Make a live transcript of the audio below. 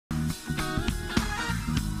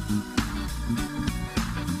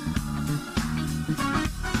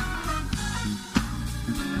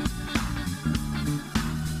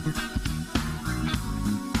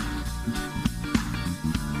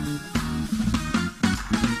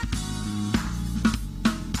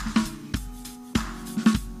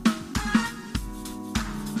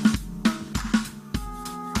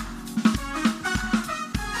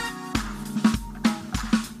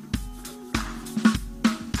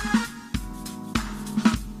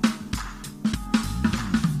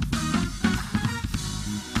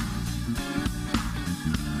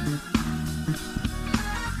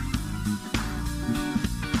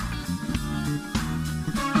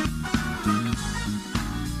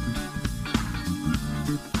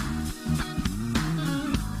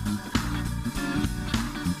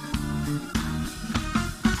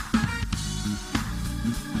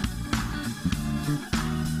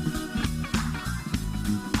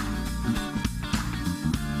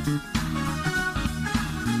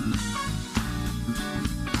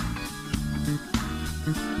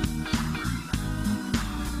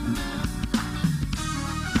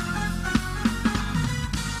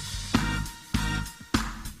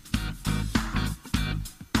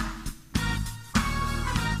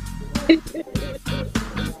Good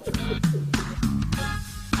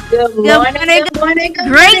morning.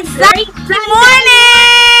 Great morning.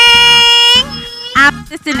 I'm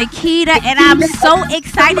Sister Nikita, and I'm so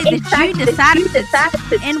excited that you decided to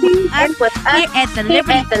tune in with us here at the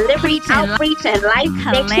Liberty Outreach and Life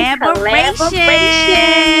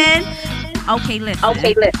Collaboration. Okay, listen. Look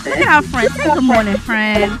at our friends. Say good morning,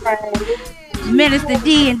 friend. Minister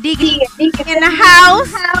D and Deacon in the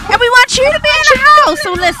house, and we want you to be in the house.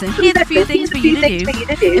 So listen, here's a few things for you to do.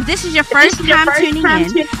 If this is your first time tuning in, I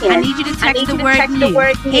need you to text the word NEW,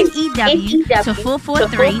 N-E-W, to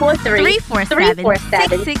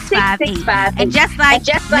 443-347-6658. And just like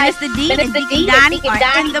Minister D and Deacon Donnie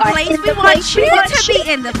are in the place, we want you to be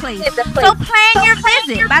in the place. So plan your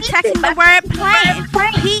visit by texting the word PLAN,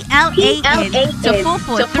 P-L-A-N, to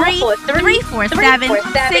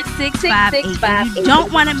 443-347-6658. You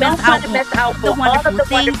don't want to miss out on the wonderful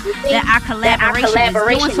things that our collaboration is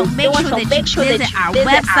doing. So make sure that you visit our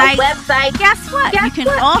website. Guess what? You can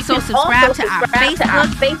also subscribe to our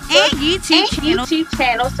Facebook and YouTube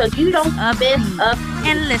channel so you don't miss up.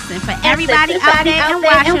 And listen, for everybody out there in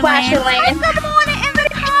Washington, good morning in the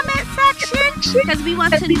comment section, because we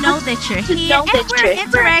want to know that you're here and we're an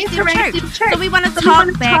interactive church. So we want to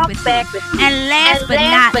talk back with you. And last but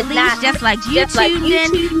not least, just like you tuned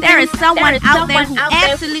in, there is someone out there who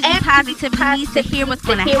absolutely positively needs to hear what's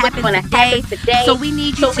going to happen today. So we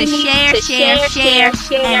need you to share,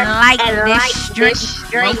 and like this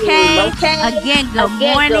stream. Okay? Again, good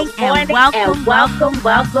morning and welcome.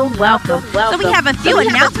 So we have a few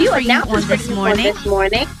announcements for you on this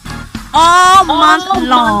morning. All month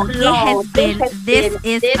long, it has been This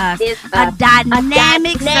Is Us, a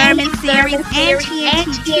dynamic sermon series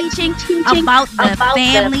and teaching about the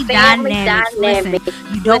family dynamics. Listen,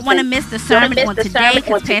 you don't want to miss the sermon on today,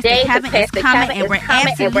 because Pastor Kevin is coming, and we're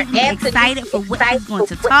absolutely excited for what he's going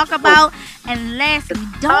to talk about. And lastly,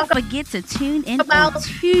 don't forget to tune in on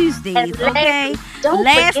Tuesdays, okay?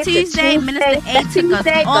 Last Tuesday, Minister A took us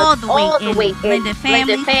all the way in blended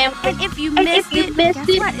families. And if you missed it, guess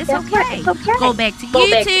what? It's okay. Go back to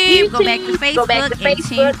YouTube, go back to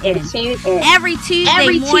Facebook, and tune in. Every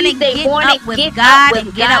Tuesday morning, get up with God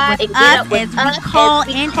and get up with us as we call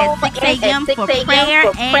in at 6 a.m. for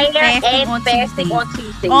prayer and fasting on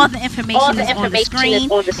Tuesday. All the information is on the screen.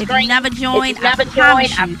 If you never joined, I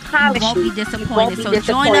promise you won't be disappointed. So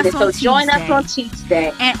join us on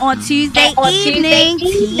Tuesday. And on Tuesday evening,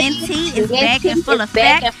 TNT is back in full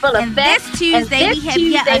effect. And this Tuesday, we have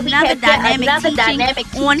yet another dynamic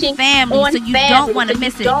teaching on family, so you don't want to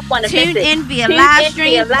miss it. Tune in via live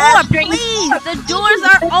stream, or please, the doors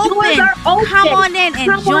are open. Come on in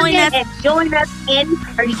and join us in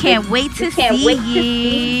person. We can't wait to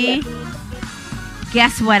see you.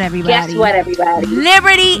 Guess what, everybody?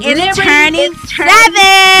 Liberty is turning 7.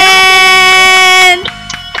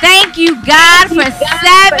 Thank you, God, for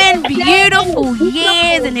 7 beautiful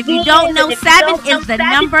years. And if you don't know, 7 is the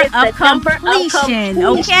number of completion,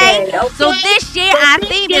 okay? So this year, our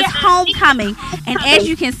theme is homecoming. And as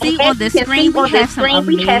you can see on the screen, we have some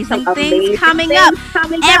amazing things coming up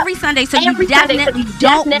every Sunday. So you definitely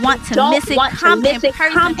don't want to miss it. Come in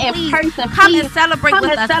person, please. Come and celebrate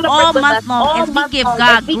with us all month long as we give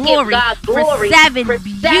God glory for 7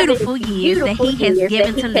 beautiful years that He has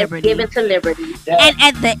given to Liberty. And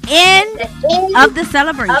at the end of the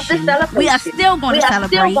celebration, we are still going to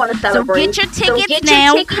celebrate. So get your tickets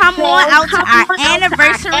now. Come on out to our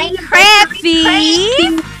anniversary crab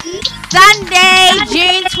feast, Sunday,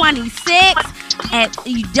 June 26th. And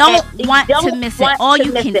you don't want to miss it. All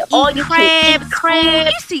you can eat crabs.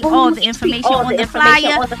 You see all the information on the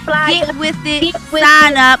flyer. Get with it.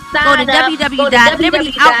 Sign up. Go to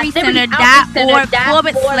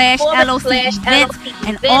www.libertyoutreachcenter.org/LOC events,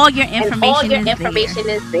 and all your information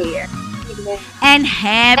is there. And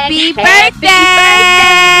happy birthday!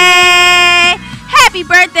 Happy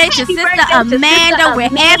birthday to Sister Amanda. We're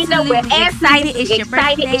absolutely excited. It's your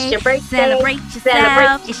birthday. Celebrate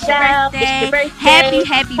yourself. It's your birthday.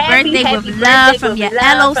 Happy birthday with love from your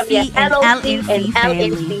LOC and LNC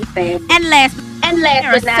family. And last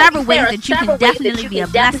there are several ways that you can definitely be a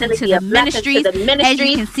blessing to the ministries. As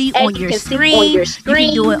you can see on your screen, you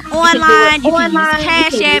can do it online, you can use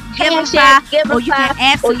Cash App, Giveify, or you can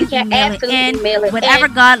absolutely mail it in. Whatever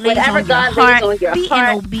God lays on your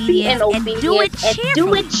heart, be in obedience and do it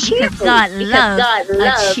cheerfully, because God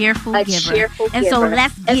loves a cheerful giver. And so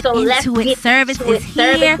let's get into it. Service is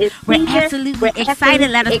here. We're absolutely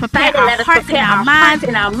excited. Let us prepare our hearts and our minds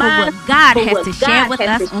for what God has to share with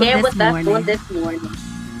us on this morning.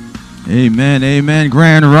 Amen.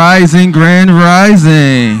 Grand rising.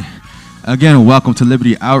 Again, welcome to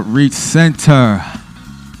Liberty Outreach Center.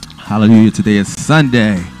 Hallelujah. Today is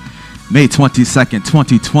Sunday, May 22nd,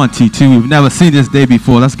 2022. We've never seen this day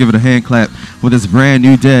before. Let's give it a hand clap for this brand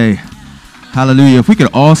new day. Hallelujah. If we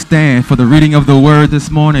could all stand for the reading of the word this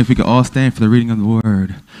morning. If we could all stand for the reading of the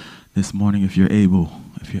word this morning, if you're able.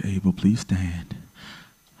 If you're able, please stand.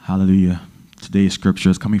 Hallelujah. Today's scripture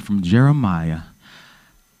is coming from Jeremiah,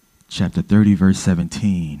 chapter 30, verse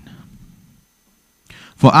 17.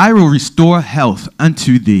 For I will restore health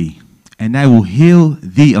unto thee, and I will heal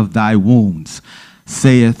thee of thy wounds,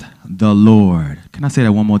 saith the Lord. Can I say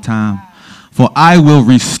that one more time? For I will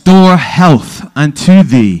restore health unto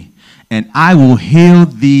thee, and I will heal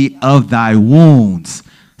thee of thy wounds,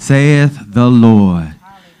 saith the Lord.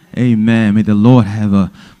 Amen. May the Lord have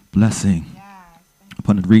a blessing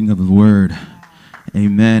upon the reading of the word.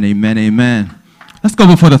 Amen, amen, amen. Let's go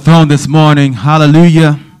before the throne this morning.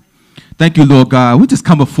 Hallelujah. Thank you, Lord God. We just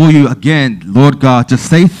come before you again, Lord God, to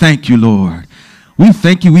say thank you, Lord. We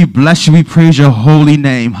thank you, we bless you, we praise your holy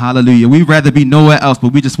name. Hallelujah. We'd rather be nowhere else,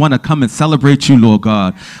 but we just want to come and celebrate you, Lord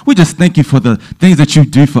God. We just thank you for the things that you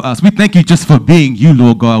do for us. We thank you just for being you,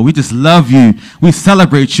 Lord God. We just love you. We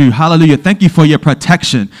celebrate you. Hallelujah. Thank you for your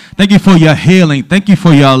protection. Thank you for your healing. Thank you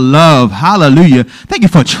for your love. Hallelujah. Thank you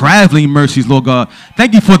for traveling mercies, Lord God.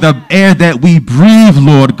 Thank you for the air that we breathe,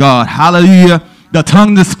 Lord God. Hallelujah. The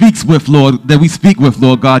tongue that speaks with, Lord, that we speak with,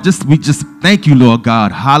 Lord God. We just thank you, Lord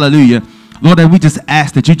God. Hallelujah. Lord, that we just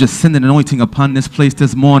ask that you just send an anointing upon this place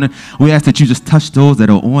this morning. We ask that you just touch those that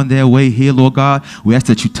are on their way here, Lord God. We ask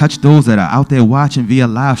that you touch those that are out there watching via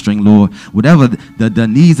live stream, Lord. Whatever the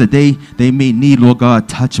needs that they may need, Lord God,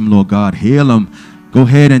 touch them, Lord God. Heal them. Go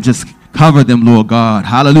ahead and just cover them, Lord God.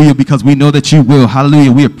 Hallelujah, because we know that you will.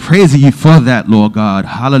 Hallelujah. We are praising you for that, Lord God.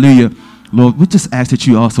 Hallelujah. Lord, we just ask that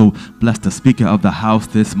you also bless the speaker of the house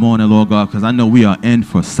this morning, Lord God, because I know we are in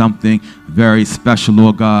for something very special,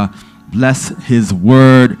 Lord God. Bless his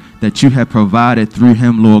word that you have provided through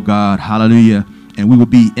him, Lord God. Hallelujah. And we will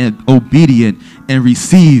be obedient and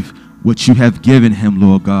receive what you have given him,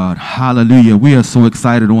 Lord God. Hallelujah. We are so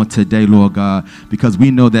excited on today, Lord God, because we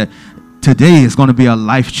know that today is going to be a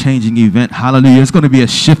life-changing event. Hallelujah. It's going to be a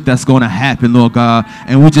shift that's going to happen, Lord God.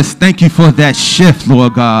 And we just thank you for that shift,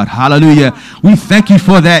 Lord God. Hallelujah. We thank you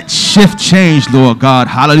for that shift change, Lord God.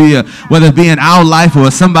 Hallelujah. Whether it be in our life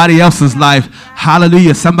or somebody else's life.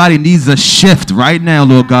 Hallelujah. Somebody needs a shift right now,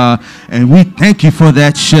 Lord God. And we thank you for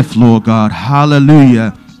that shift, Lord God.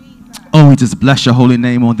 Hallelujah. Oh, we just bless your holy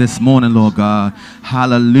name on this morning, Lord God.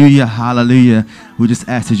 Hallelujah. Hallelujah. We just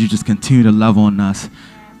ask that you just continue to love on us.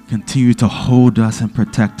 Continue to hold us and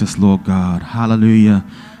protect us, Lord God. Hallelujah.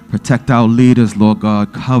 Protect our leaders, Lord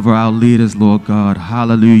God. Cover our leaders, Lord God.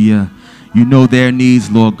 Hallelujah. You know their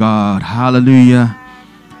needs, Lord God. Hallelujah.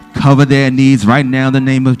 Cover their needs right now in the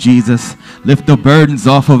name of Jesus. Lift the burdens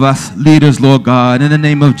off of us, leaders, Lord God. In the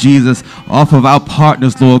name of Jesus, off of our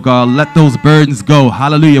partners, Lord God. Let those burdens go.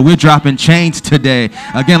 Hallelujah. We're dropping chains today.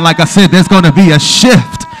 Again, like I said, there's going to be a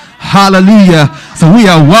shift. Hallelujah. So we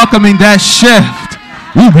are welcoming that shift.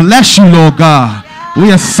 We bless you, Lord God.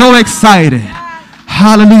 We are so excited.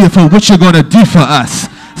 Hallelujah, for what you're going to do for us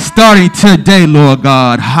starting today, Lord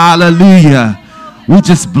God. Hallelujah. We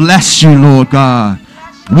just bless you, Lord God.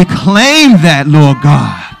 We claim that, Lord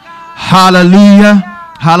God. Hallelujah.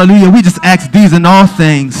 Hallelujah. We just ask these and all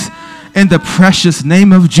things in the precious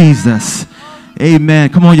name of Jesus. Amen.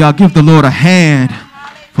 Come on, y'all. Give the Lord a hand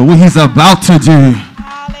for what he's about to do.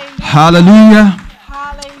 Hallelujah.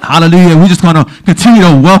 Hallelujah. We're just going to continue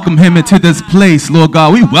to welcome him into this place, Lord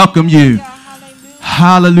God. We welcome you.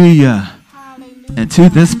 Hallelujah. And to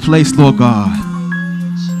this place, Lord God.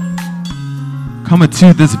 Come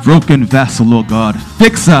into this broken vessel, Lord God.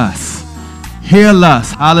 Fix us. Heal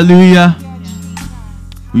us. Hallelujah.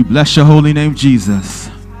 We bless your holy name, Jesus.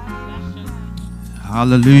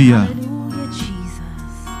 Hallelujah.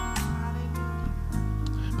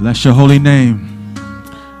 Bless your holy name.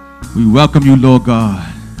 We welcome you, Lord God.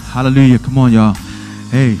 Hallelujah. Come on, y'all.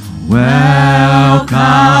 Hey. Welcome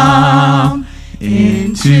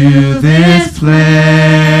into this place.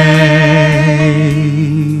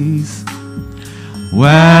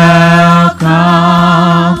 Welcome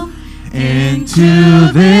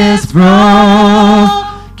into this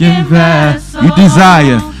broken vessel. You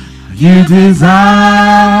desire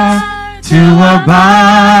to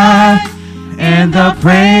abide in the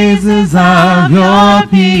praises of your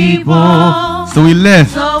people. So we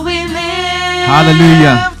lift.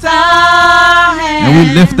 Hallelujah. And we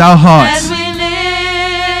lift our hearts.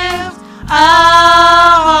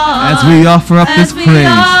 As we offer up this praise.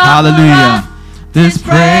 Hallelujah. This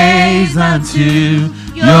praise unto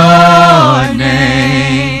your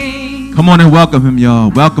name. Come on and welcome him,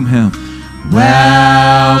 y'all. Welcome him.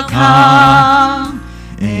 welcome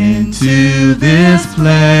into this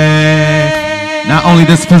place. Not only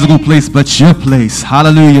this physical place, but your place.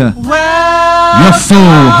 Hallelujah. Your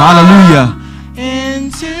soul. Hallelujah.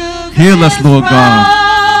 Heal us, Lord God.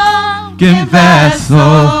 Broken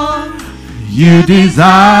vessel, you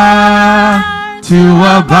desire to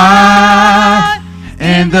abide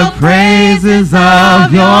in the praises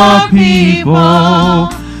of your people.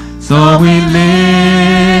 So we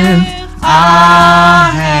lift our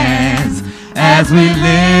hands as we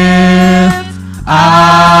lift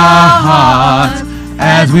our hearts,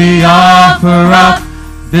 as we offer up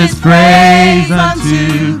this praise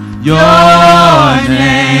unto your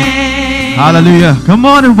name. Hallelujah. Come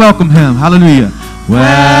on and welcome him. Hallelujah.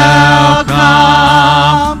 Welcome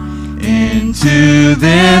into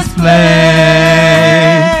this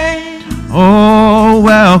place. Oh,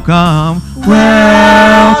 welcome,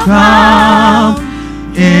 welcome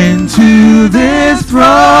into this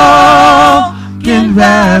broken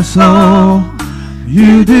vessel.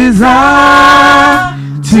 You desire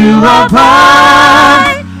to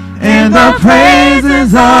abide in the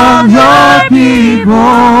praises of your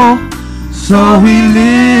people. So we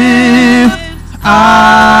lift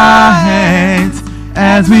our hands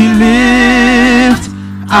as we lift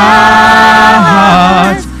our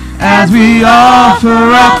hearts, as we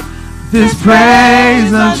offer up this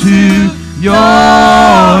praise unto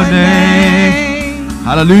your name.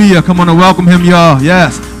 Hallelujah. Come on and welcome him, y'all.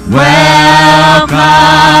 Yes. Welcome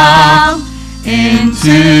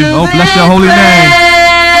into, oh, bless your holy name.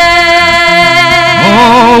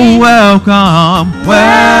 Oh, welcome,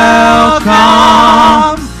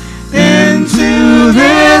 welcome into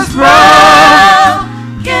this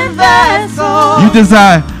broken vessel. You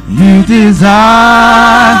desire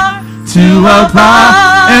to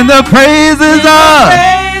abide in the praises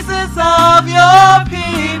of your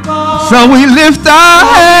people. So we lift our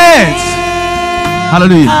hands.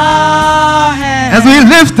 Hallelujah. As we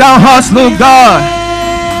lift our hearts, Lord God.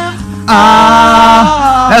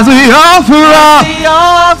 As we offer up,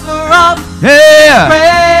 yeah,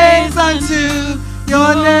 praise unto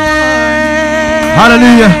your name.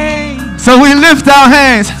 Hallelujah. So we lift our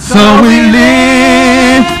hands. So we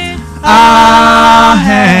lift our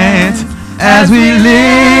hands as we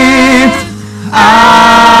lift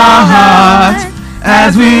our hearts,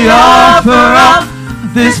 as we offer up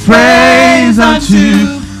this praise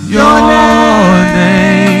unto your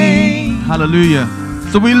name. Hallelujah.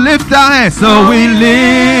 So we lift our hands. So we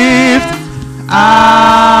lift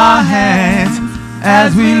our hands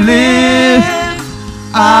as we lift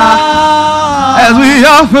as we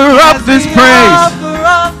offer up this praise.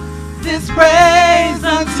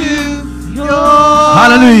 Unto your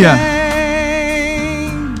hallelujah.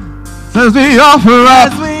 Name. So as we offer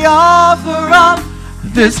up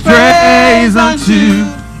this praise unto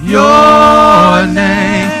your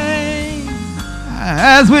name.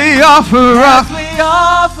 As we offer up,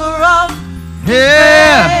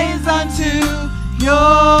 yeah, praise unto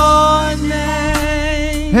your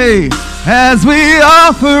name. Hey, as we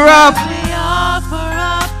offer up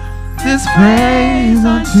this praise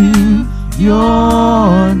unto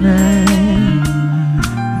your name.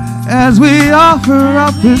 As we offer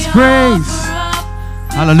up this praise,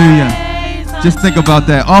 hallelujah. Just think about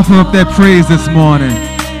that. Offer up that praise this morning.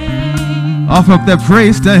 Offer up that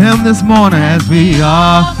praise to him this morning as we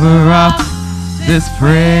offer up this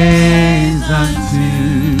praise unto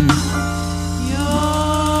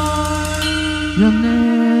your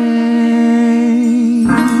name.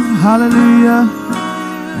 Hallelujah.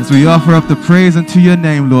 As we offer up the praise unto your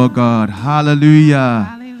name, Lord God.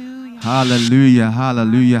 Hallelujah. Hallelujah.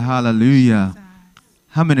 Hallelujah. Hallelujah.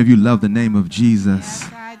 How many of you love the name of Jesus? Yes,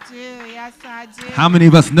 I do. Yes, I do. How many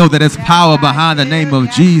of us know that there's power behind the name of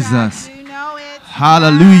Jesus?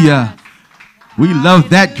 Hallelujah. We love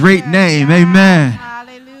that great name. Amen.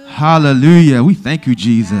 Hallelujah. We thank you,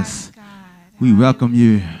 Jesus. We welcome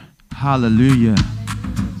you. Hallelujah.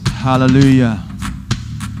 Hallelujah.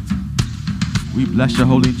 We bless your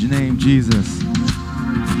holy name, Jesus.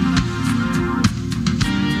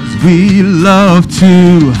 We love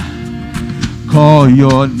to call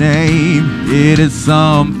your name. It is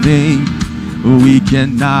something we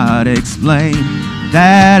cannot explain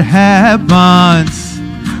that happens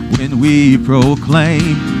when we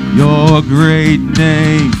proclaim your great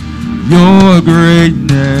name. Your great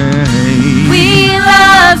name. We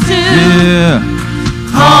love to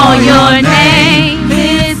call your name.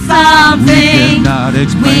 It's something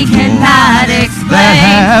we cannot explain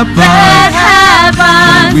that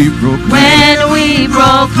happens when we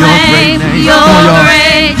proclaim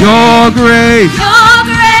your great.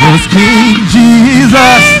 Was King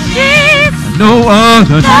Jesus. no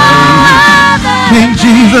other name. King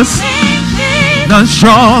Jesus, none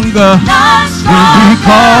stronger. When we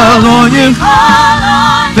call on you,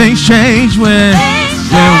 things change when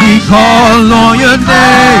we call on your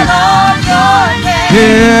name.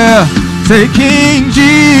 Yeah, say King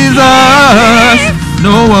Jesus,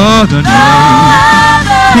 no other name.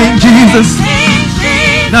 King Jesus,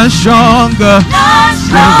 none stronger.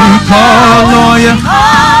 When we call on you,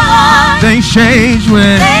 things change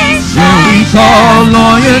when we call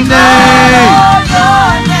on your name.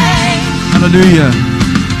 Hallelujah.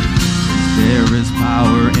 There is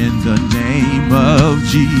power in the name of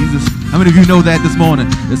Jesus. How many of you know that this morning?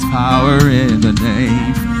 There's power in the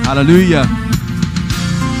name. Hallelujah.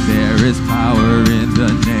 There is power in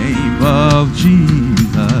the name of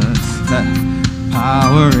Jesus.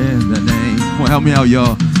 Power in the name. Come on, help me out,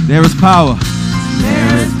 y'all. There is power.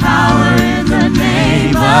 There is power in the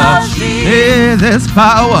name of Jesus. Yeah, there's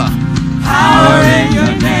power. Power in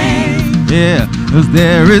your name. Yeah, because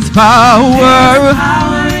there is power.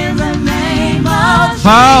 Power in the name of Jesus.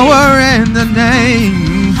 Power in the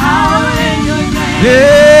name. Power in your name.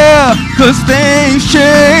 Yeah, because things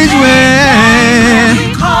change when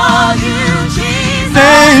we call you Jesus.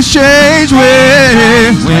 Things change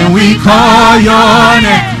when we call your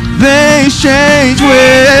name. Things change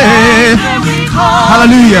when we call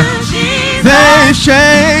Hallelujah. Things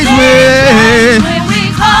change when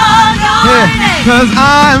we call your name. Cause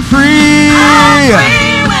I'm free. Yeah.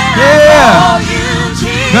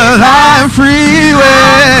 Cause I'm free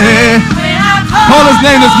when call his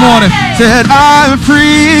name this morning. Said I'm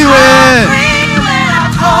free when I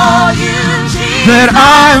call you Jesus. Said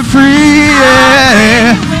I'm free.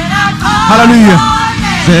 Yeah. Hallelujah.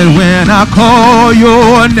 Said when I call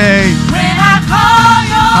your name. When I call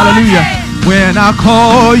your Hallelujah. Name. When I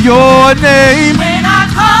call your name. When I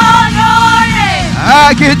call your name.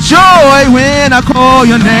 I get joy when I call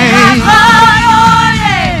your name.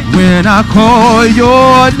 When I call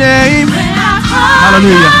your name. When I call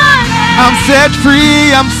Hallelujah. Your name. I'm set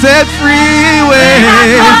free. I'm set free when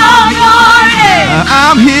I call your name.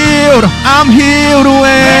 I'm healed. I'm healed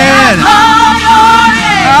when I call your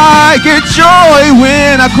name. I get joy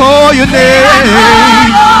when I call your name.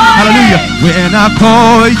 Hallelujah. When I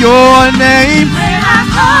call your name.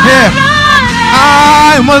 Yeah.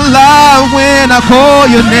 I'm alive when I call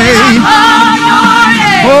your name.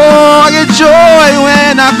 Oh, I get joy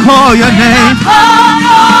when I call your name.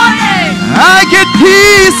 I get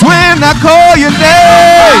peace when I call your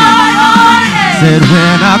name. Said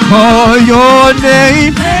when I call your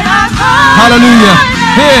name. Hallelujah.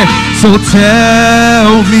 Yeah. So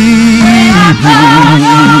tell me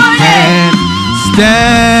who can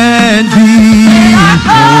stand before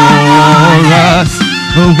us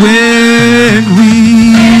when we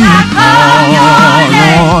call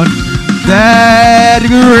on that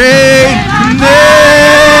great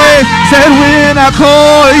name. Said when I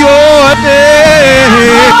call your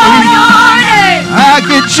name, I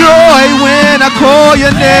get joy when I call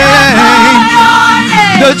your name.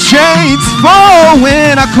 The chains fall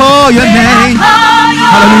when I call your name.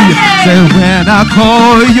 Hallelujah. Say when I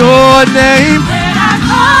call your name.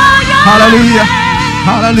 Hallelujah.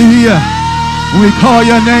 Hallelujah. When we call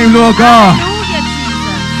your name, Lord God.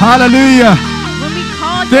 Hallelujah.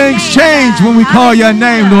 Things change when we call your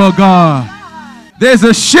name, Lord God. There's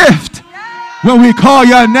a shift when we call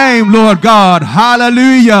your name, Lord God.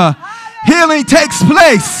 Hallelujah. Healing takes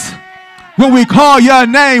place when we call your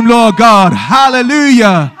name, Lord God.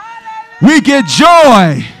 Hallelujah. We get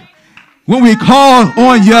joy when we call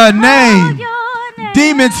on your name.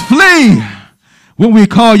 Demons flee when we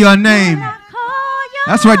call your name.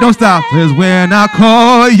 That's right. Don't stop. It's when I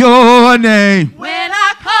call your name. When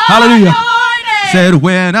I call Hallelujah. your name. Said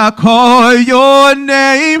when I call your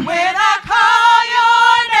name. When I call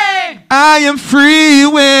your name. I am free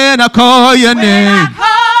when I call your name.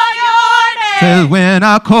 Says when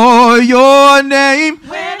I call your name.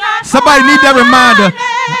 Somebody need that reminder.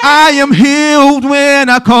 I am healed when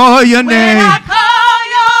I call your name.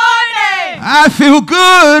 I feel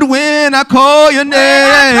good when I call your name.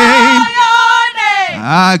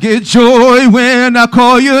 I get joy when I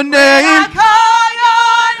call your name.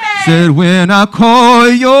 Said when I call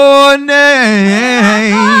your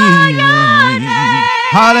name.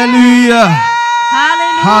 Hallelujah.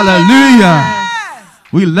 Hallelujah.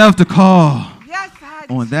 We love to call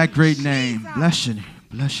on that great name. Bless you.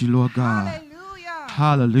 Bless you, Lord God.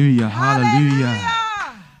 Hallelujah. Hallelujah.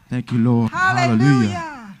 Thank you, Lord.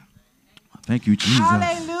 Hallelujah. Thank you, Jesus.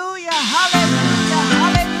 Hallelujah. Hallelujah.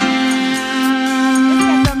 Hallelujah. It's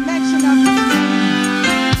a dimension of his name.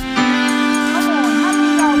 Come on. How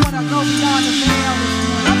many of y'all want to go beyond the veil this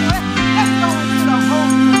morning? Let's go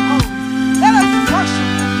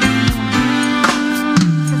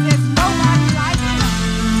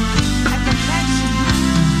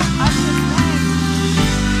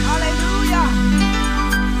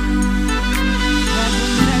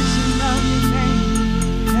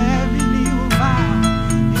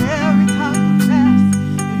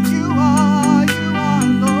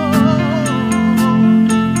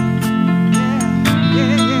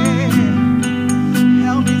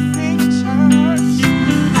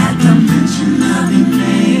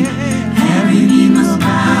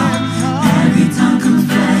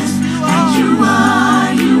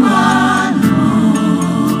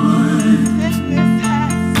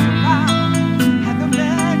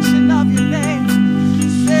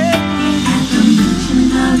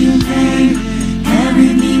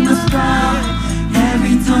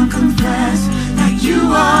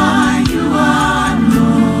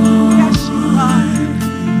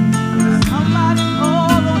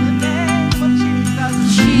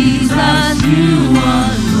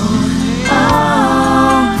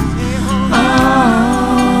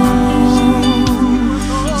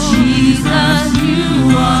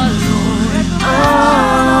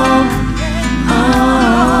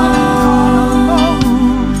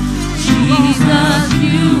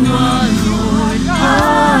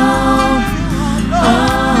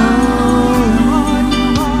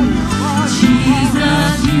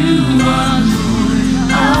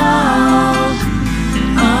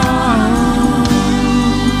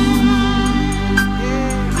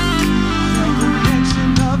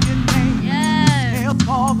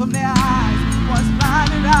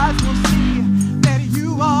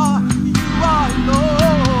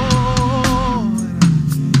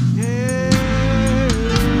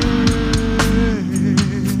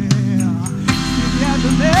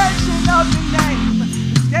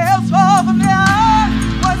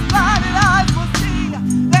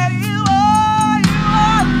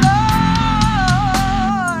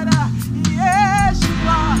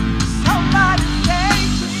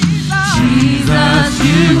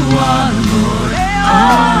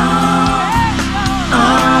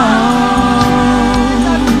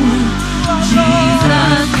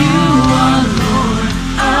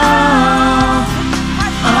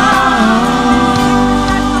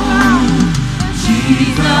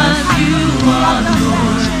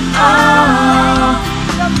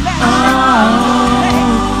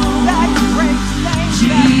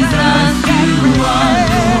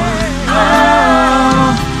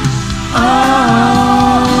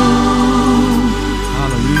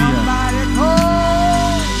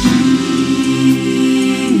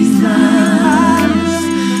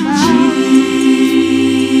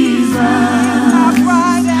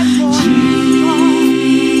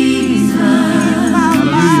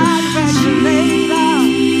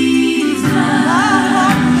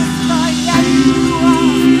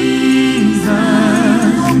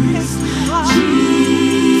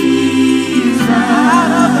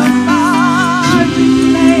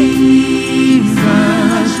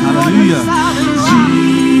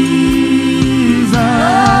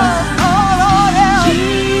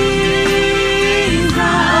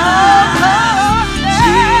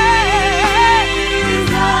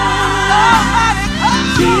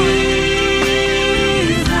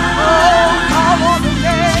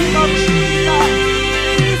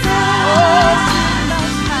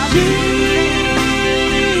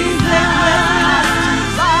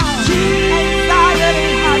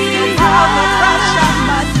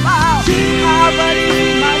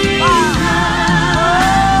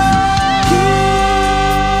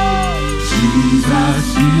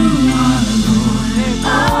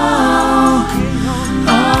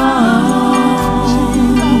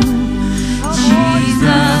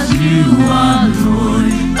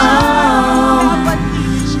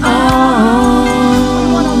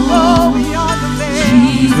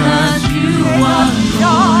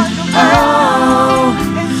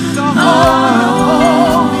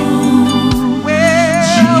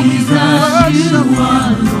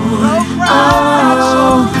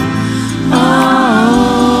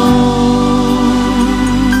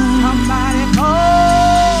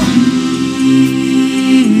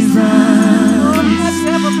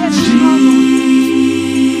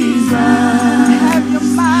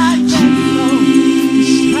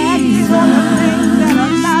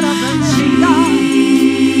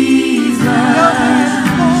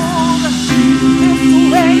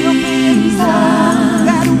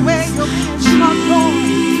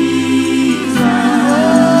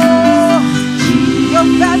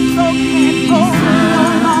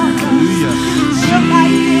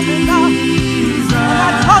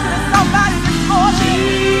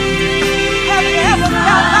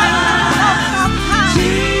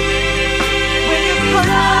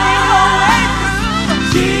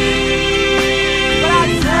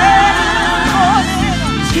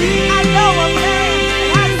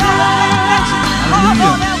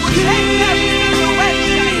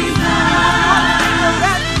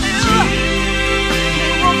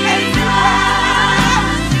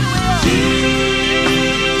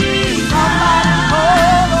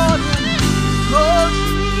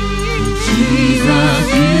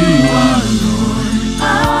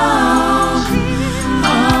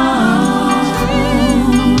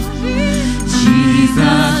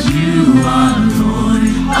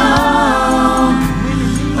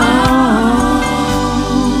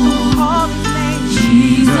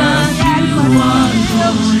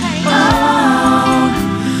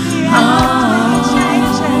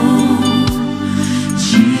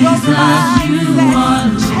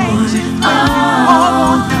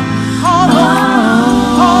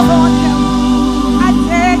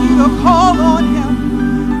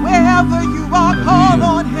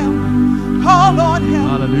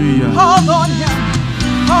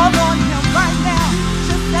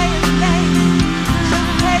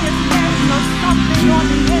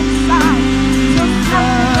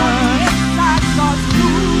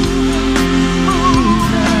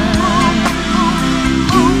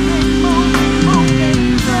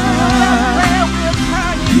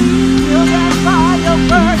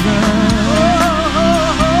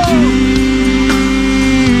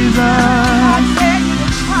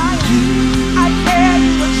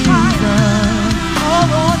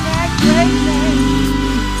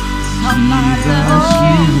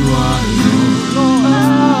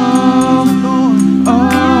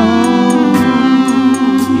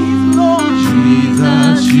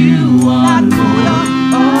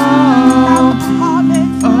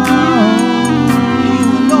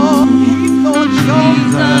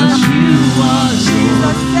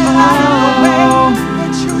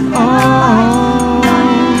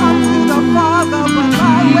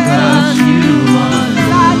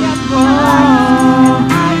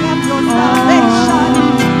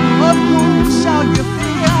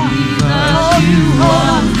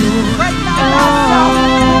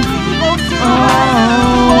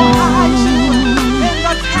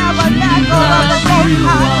of the Most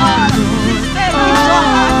High God. He said he's your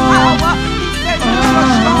high tower. He said he's your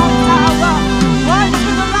strong tower. Run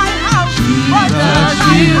to the lighthouse. Run to the lighthouse.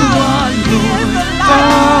 He is the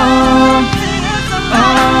lighthouse. He is the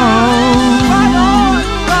lighthouse. Run on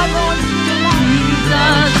to the lighthouse.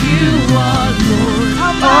 Jesus, you are Lord.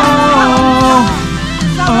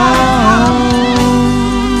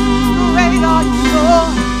 Great are you,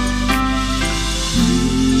 Lord.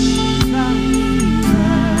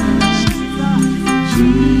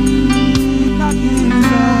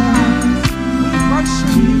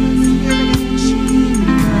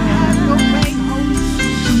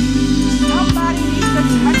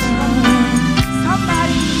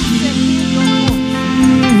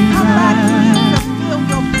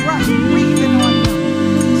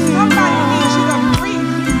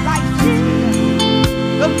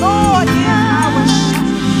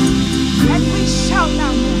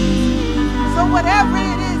 Whatever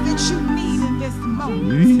it is that you need in this moment,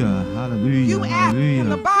 Hallelujah, hallelujah, you ask, and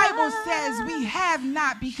the hallelujah. Bible says we have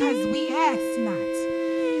not because we ask not.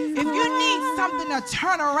 If you need something to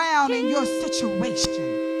turn around in your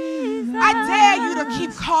situation, I dare you to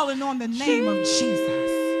keep calling on the name of Jesus.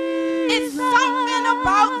 It's something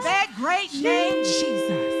about that great name,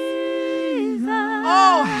 Jesus.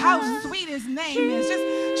 Oh, how sweet his name is.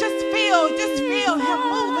 Just feel him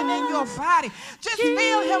moving in your body. Just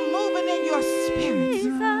feel him moving in your spirit.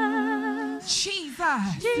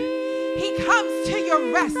 Jesus, he comes to your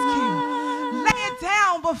rescue. Lay it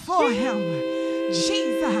down before him.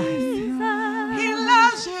 Jesus, he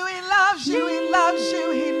loves you, he loves you, he loves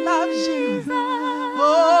you, he loves you.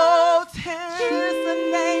 Oh, 'tis the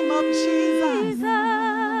name of Jesus.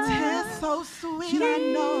 'Tis so sweet, I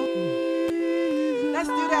know. Let's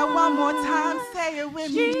do that one more time. Say it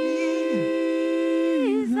with me.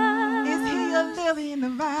 Is he a lily in the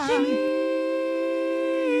valley?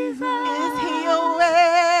 Is he a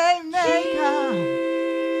way maker?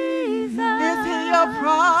 Is he a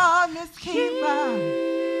promise keeper?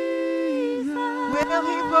 Will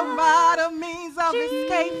he provide a means of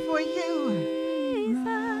escape for you?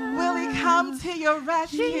 Will he come to your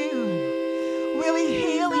rescue? Will he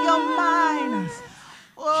heal your mind?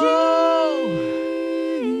 Oh,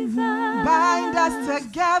 bind us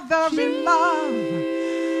together in love.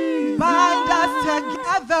 Bind us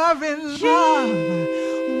together in love.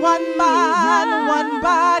 One mind, one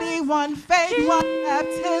body, one faith, one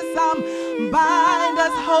baptism. Bind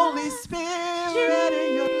us, Holy Spirit,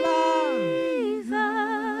 in your love.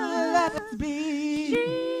 Let us be.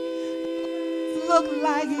 Look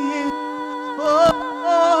like you. Oh.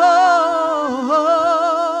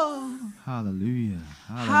 Hallelujah,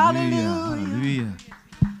 hallelujah,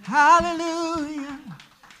 Hallelujah.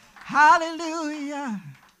 Hallelujah.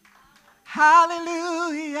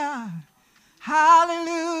 Hallelujah.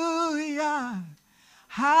 Hallelujah.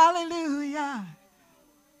 Hallelujah.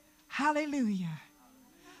 Hallelujah.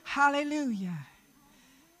 Hallelujah.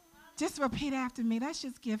 Just repeat after me. Let's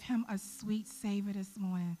just give him a sweet savor this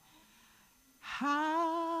morning.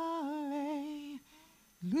 Hallelujah.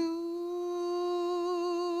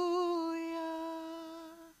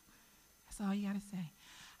 That's all you got to say.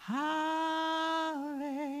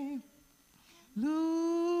 Hallelujah.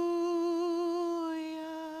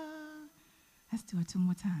 Let's do it 2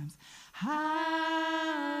 more times. Hallelujah.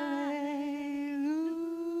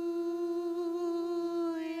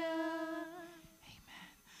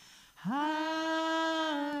 Amen. Hallelujah.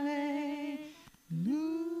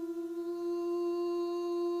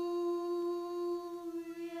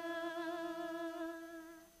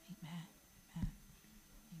 Amen. Amen.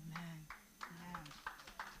 Amen. Amen.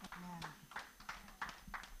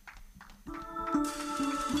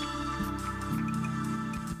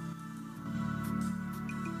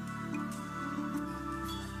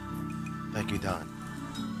 Thank you, Don.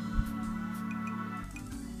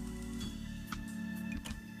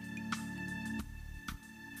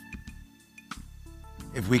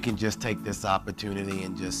 If we can just take this opportunity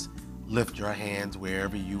and just lift your hands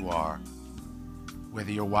wherever you are,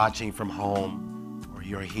 whether you're watching from home or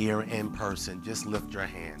you're here in person, just lift your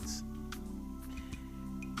hands.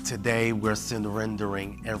 Today, we're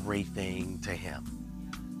surrendering everything to him.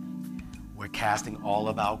 We're casting all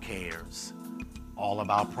of our cares, all of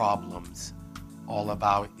our problems, all of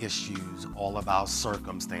our issues, all of our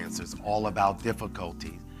circumstances, all of our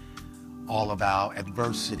difficulties, all of our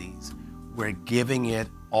adversities. We're giving it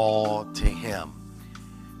all to him.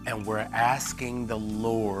 And we're asking the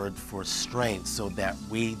Lord for strength so that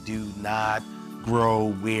we do not grow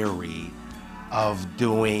weary of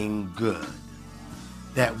doing good,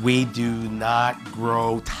 that we do not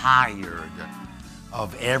grow tired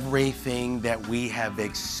of everything that we have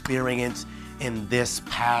experienced in this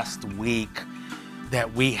past week,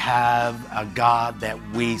 that we have a God that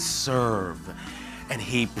we serve. And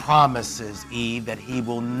he promises, Eve, that he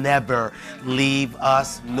will never leave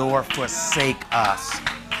us nor forsake us.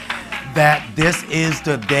 That this is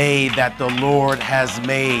the day that the Lord has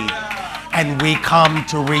made, and we come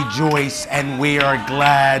to rejoice and we are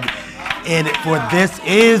glad in it. For this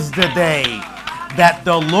is the day that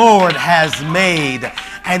the Lord has made,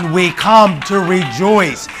 and we come to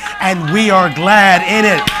rejoice and we are glad in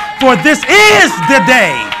it. For this is the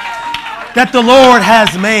day that the Lord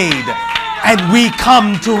has made, and we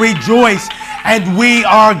come to rejoice and we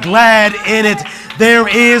are glad in it. There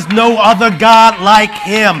is no other God like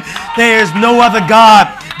him. There is no other God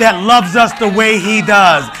that loves us the way he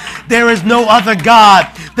does. There is no other God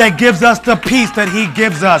that gives us the peace that he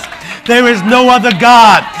gives us. There is no other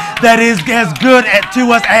God that is as good to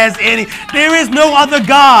us as any. There is no other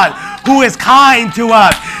God who is kind to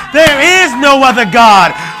us. There is no other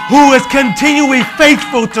God who is continually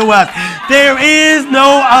faithful to us. There is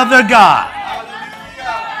no other God.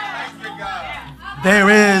 There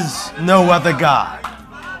is no other God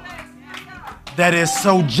that is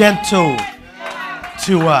so gentle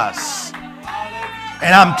to us.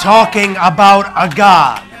 And I'm talking about a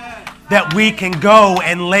God that we can go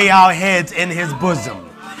and lay our heads in his bosom,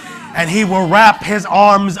 and he will wrap his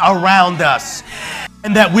arms around us,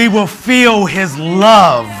 and that we will feel his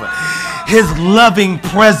love, his loving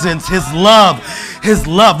presence, his love.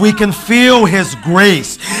 We can feel his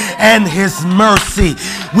grace and his mercy.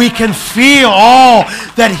 We can feel all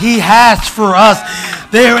that he has for us.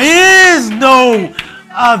 There is no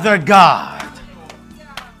other God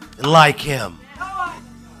like him.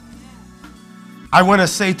 I want to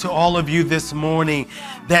say to all of you this morning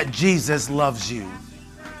that Jesus loves you.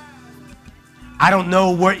 I don't know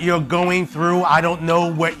what you're going through. I don't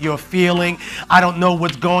know what you're feeling. I don't know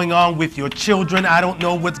what's going on with your children. I don't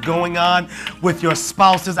know what's going on with your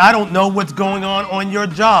spouses. I don't know what's going on your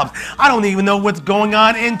jobs. I don't even know what's going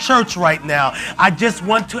on in church right now. I just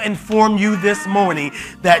want to inform you this morning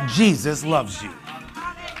that Jesus loves you.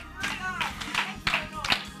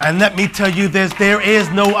 And let me tell you this, there is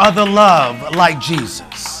no other love like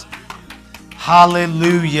Jesus.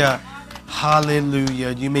 Hallelujah.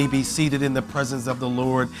 Hallelujah. You may be seated in the presence of the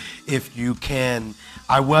Lord if you can.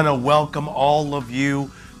 I want to welcome all of you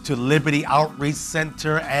to Liberty Outreach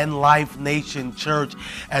Center and Life Nation Church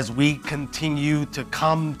as we continue to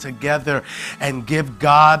come together and give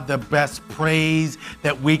God the best praise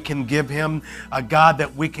that we can give him, a God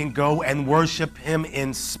that we can go and worship him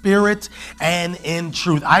in spirit and in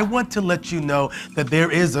truth. I want to let you know that there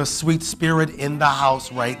is a sweet spirit in the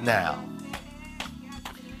house right now.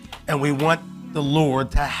 And we want the Lord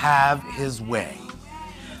to have his way,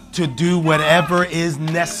 to do whatever is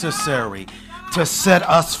necessary to set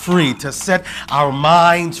us free, to set our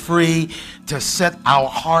minds free, to set our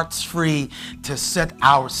hearts free, to set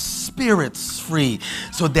our spirits free,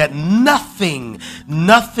 so that nothing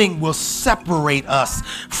will separate us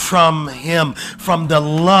from him, from the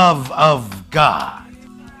love of God.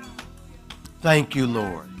 Thank you,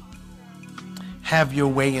 Lord. Have your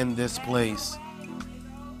way in this place.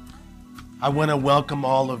 I want to welcome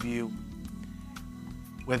all of you,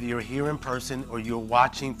 whether you're here in person or you're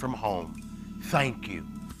watching from home. Thank you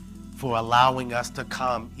for allowing us to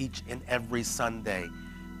come each and every Sunday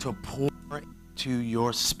to pour into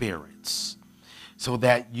your spirits so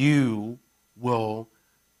that you will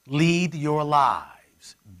lead your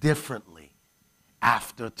lives differently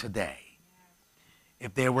after today.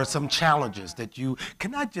 If there were some challenges that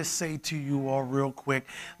can I just say to you all real quick,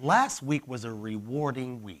 last week was a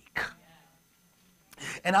rewarding week.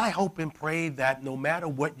 And I hope and pray that no matter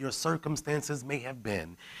what your circumstances may have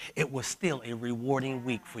been, it was still a rewarding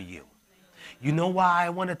week for you. You know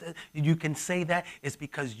why you can say that? It's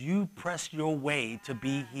because you pressed your way to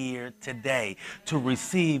be here today to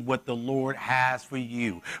receive what the Lord has for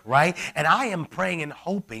you, right? And I am praying and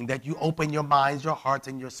hoping that you open your minds, your hearts,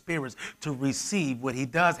 and your spirits to receive what he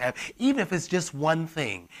does have. Even if it's just one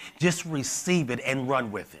thing, just receive it and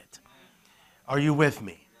run with it. Are you with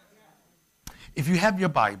me? If you have your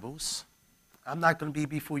Bibles, I'm not going to be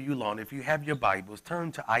before you long. If you have your Bibles, turn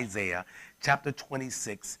to Isaiah chapter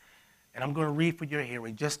 26, and I'm going to read for your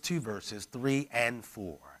hearing just two verses, 3 and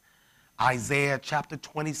 4. Isaiah chapter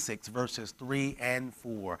 26, verses 3 and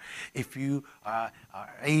 4. If you are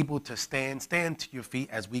able to stand to your feet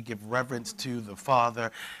as we give reverence to the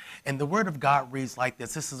Father. And the word of God reads like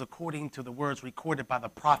this. This is according to the words recorded by the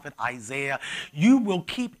prophet Isaiah. You will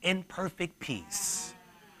keep in perfect peace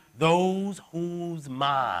those whose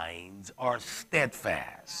minds are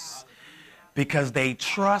steadfast, because they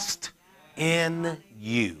trust in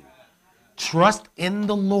you. Trust in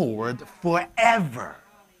the Lord forever.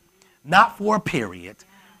 Not for a period,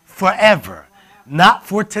 forever. Not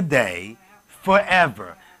for today,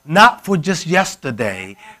 forever. Not for just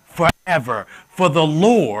yesterday, forever. For the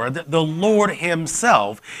Lord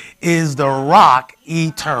himself is the rock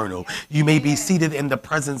eternal. You may be seated in the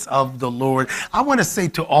presence of the Lord. I want to say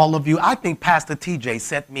to all of you, I think Pastor TJ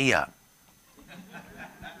set me up.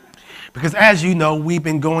 Because as you know, we've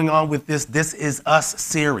been going on with this Is Us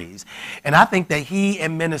series. And I think that he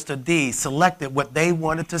and Minister D selected what they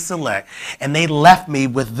wanted to select, and they left me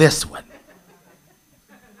with this one.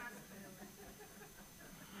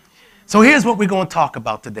 So here's what we're going to talk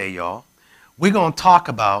about today, y'all. We're going to talk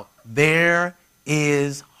about there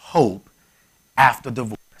is hope after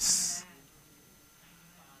divorce.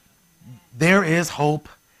 There is hope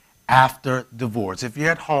after divorce. If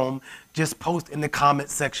you're at home, just post in the comment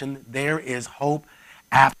section, there is hope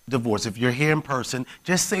after divorce. If you're here in person,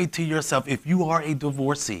 just say to yourself, if you are a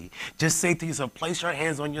divorcee, just say to yourself, place your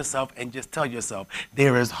hands on yourself and just tell yourself,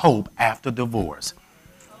 there is hope after divorce.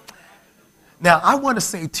 Now, I want to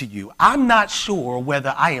say to you, I'm not sure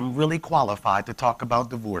whether I am really qualified to talk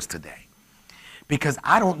about divorce today, because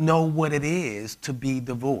I don't know what it is to be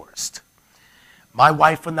divorced. My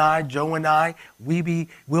wife and I, Joe and I,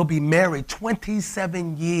 we'll be married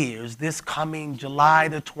 27 years this coming July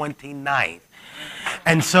the 29th.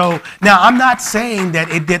 And so now I'm not saying that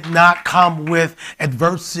it did not come with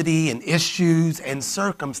adversity and issues and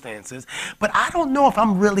circumstances, but I don't know if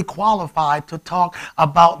I'm really qualified to talk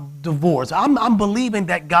about divorce. I'm believing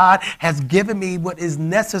that God has given me what is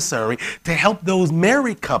necessary to help those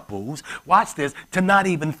married couples, watch this, to not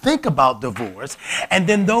even think about divorce, and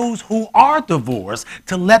then those who are divorced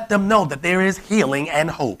to let them know that there is healing and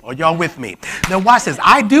hope. Are y'all with me? Now watch this.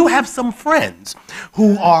 I do have some friends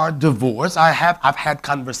who are divorced. I've had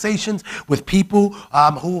conversations with people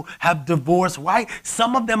who have divorced, right?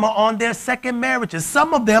 Some of them are on their second marriages.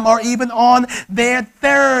 Some of them are even on their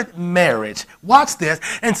third marriage. Watch this.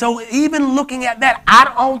 And so even looking at that,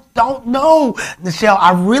 I don't know, Michelle,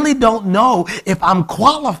 I really don't know if I'm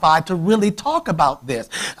qualified to really talk about this.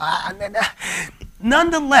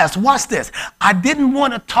 Nonetheless, watch this. I didn't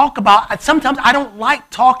want to talk about, sometimes I don't like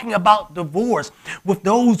talking about divorce with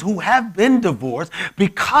those who have been divorced,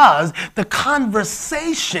 because the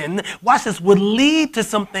conversation, watch this, would lead to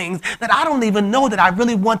some things that I don't even know that I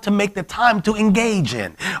really want to make the time to engage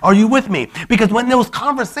in. Are you with me? Because when those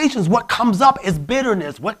conversations, what comes up is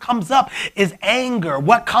bitterness. What comes up is anger.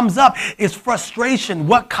 What comes up is frustration.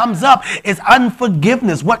 What comes up is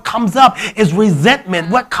unforgiveness. What comes up is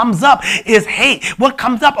resentment. What comes up is hate. What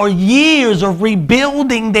comes up are years of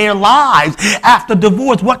rebuilding their lives after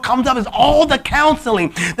divorce. What comes up is all the counseling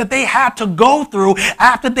that they had to go through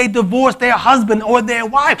after they divorced their husband or their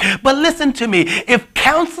wife. But listen to me, if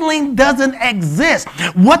counseling doesn't exist,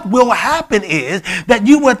 what will happen is that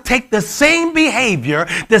you will take the same behavior,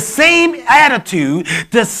 the same attitude,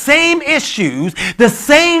 the same issues, the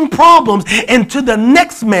same problems into the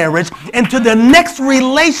next marriage, into the next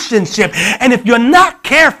relationship. And if you're not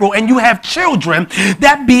careful and you have children,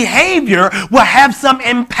 that behavior will have some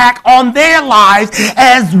impact on their lives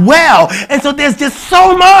as well. And so there's just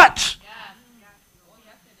so much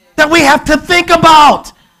that we have to think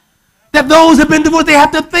about, that those who have been divorced, they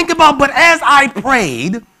have to think about. But as I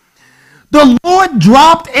prayed, the Lord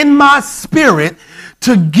dropped in my spirit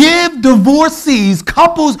to give divorcees,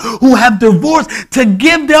 couples who have divorced, to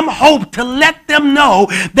give them hope, to let them know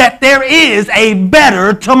that there is a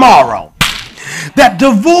better tomorrow. That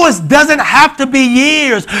divorce doesn't have to be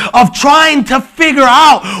years of trying to figure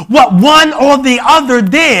out what one or the other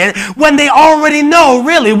did when they already know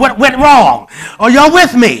really what went wrong. Are y'all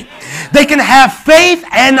with me? They can have faith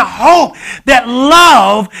and hope that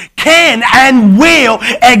love can and will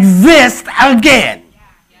exist again.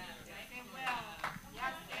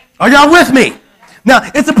 Are y'all with me? Now,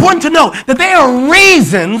 it's important to know that there are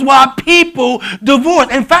reasons why people divorce.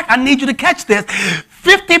 In fact, I need you to catch this.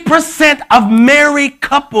 50% of married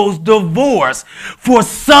couples divorce for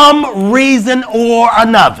some reason or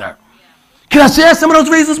another. Can I share some of those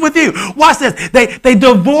reasons with you? Watch this. They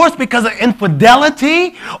divorce because of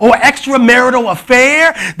infidelity or extramarital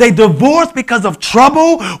affair. They divorce because of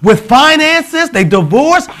trouble with finances. They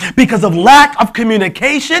divorce because of lack of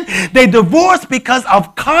communication. They divorce because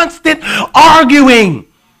of constant arguing.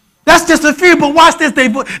 That's just a few, but watch this.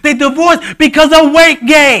 They divorce because of weight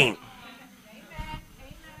gain.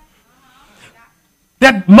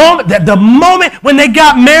 That the moment when they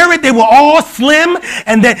got married, they were all slim,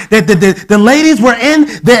 and the ladies were in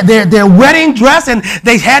their wedding dress, and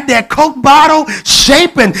they had their Coke bottle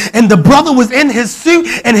shape, and the brother was in his suit,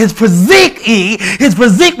 and his physique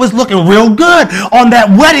was looking real good on that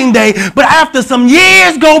wedding day. But after some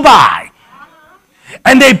years go by,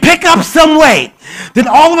 and they pick up some weight, then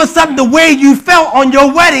all of a sudden the way you felt on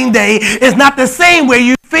your wedding day is not the same way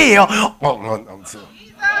you feel.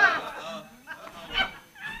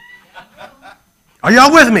 Are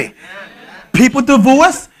y'all with me? People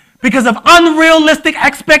divorce because of unrealistic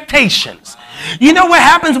expectations. You know what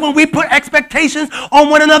happens when we put expectations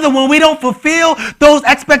on one another? When we don't fulfill those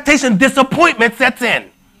expectations, disappointment sets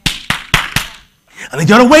in. I need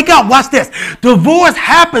y'all to wake up. Watch this. Divorce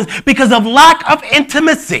happens because of lack of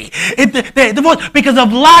intimacy. Divorce because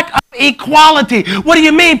of lack of equality. What do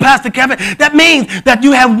you mean, Pastor Kevin? That means that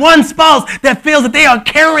you have one spouse that feels that they are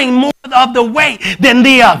carrying more of the weight than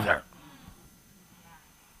the other.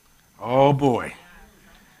 Oh, boy.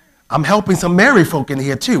 I'm helping some married folk in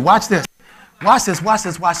here, too. Watch this. Watch this, watch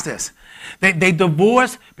this, watch this. They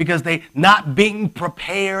divorce because they're not being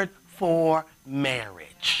prepared for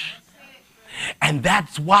marriage. And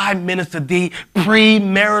that's why, Minister D,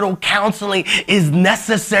 premarital counseling is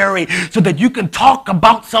necessary so that you can talk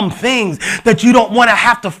about some things that you don't want to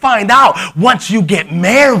have to find out once you get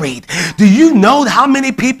married. Do you know how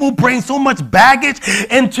many people bring so much baggage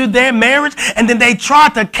into their marriage and then they try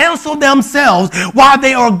to counsel themselves while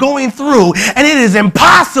they are going through? And it is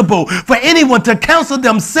impossible for anyone to counsel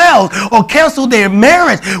themselves or counsel their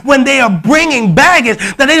marriage when they are bringing baggage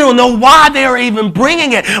that they don't know why they are even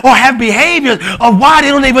bringing it, or have behavior of why they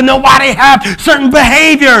don't even know why they have certain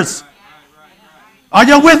behaviors. Are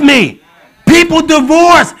you with me? People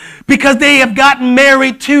divorce because they have gotten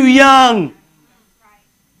married too young.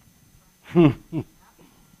 They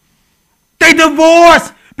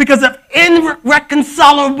divorce because of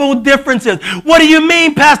irreconcilable differences. What do you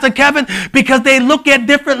mean, Pastor Kevin? Because they look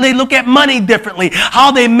at money differently,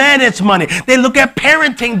 how they manage money. They look at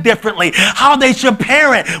parenting differently, how they should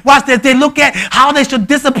parent. Watch this. They look at how they should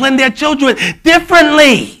discipline their children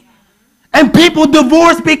differently. And people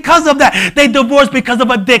divorce because of that. They divorce because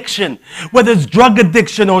of addiction, whether it's drug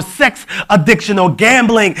addiction or sex addiction or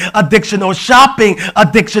gambling addiction or shopping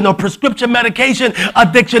addiction or prescription medication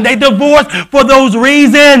addiction. They divorce for those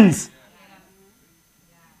reasons.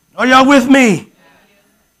 Are y'all with me?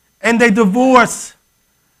 And they divorce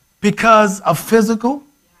because of physical,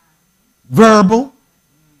 verbal,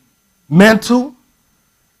 mental,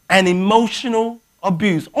 and emotional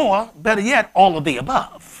abuse, or better yet, all of the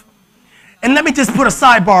above. And let me just put a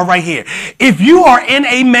sidebar right here. If you are in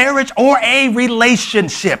a marriage or a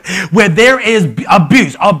relationship where there is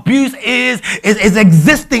abuse is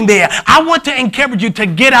existing there, I want to encourage you to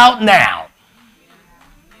get out now.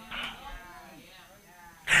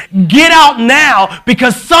 Get out now,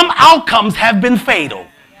 because some outcomes have been fatal.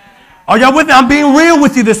 Are y'all with me? I'm being real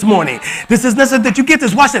with you this morning. This is necessary that you get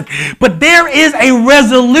this. Watch this. But there is a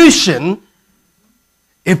resolution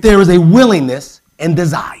if there is a willingness and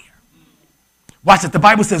desire. Watch it. The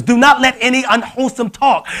Bible says, do not let any unwholesome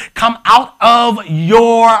talk come out of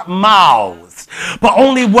your mouths, but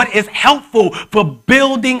only what is helpful for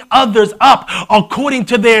building others up according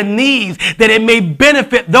to their needs, that it may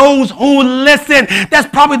benefit those who listen. That's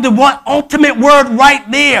probably the one ultimate word right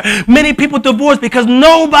there. Many people divorce because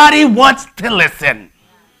nobody wants to listen.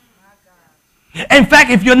 In fact,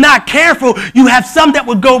 if you're not careful, you have some that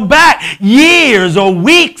will go back years or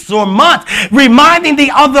weeks or months reminding the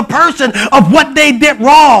other person of what they did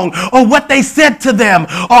wrong or what they said to them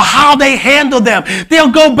or how they handled them.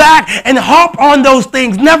 They'll go back and harp on those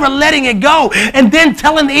things, never letting it go, and then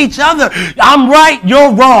telling each other, I'm right,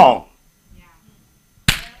 you're wrong.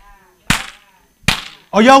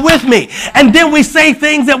 Are y'all with me? And then we say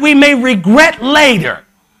things that we may regret later.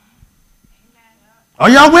 Are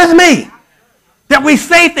y'all with me? That we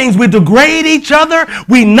say things, we degrade each other,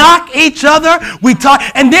 we knock each other, we talk,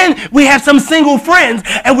 and then we have some single friends,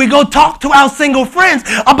 and we go talk to our single friends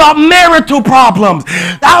about marital problems.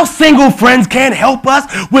 Our single friends can't help us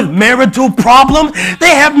with marital problems. They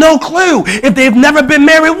have no clue. If they've never been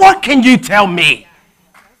married, what can you tell me?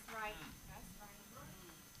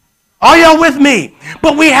 Are y'all with me?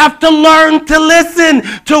 But we have to learn to listen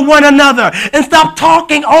to one another and stop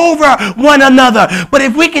talking over one another. But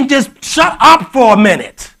if we can just shut up for a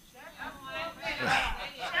minute.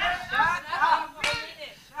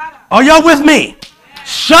 Are y'all with me?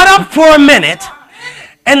 Shut up for a minute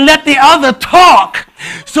and let the other talk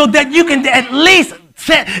so that you can at least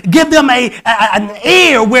give them an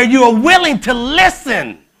ear where you are willing to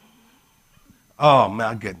listen. Oh,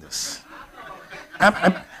 my goodness.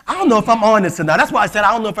 I don't know if I'm on this or not. That's why I said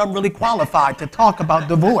I don't know if I'm really qualified to talk about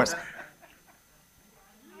divorce.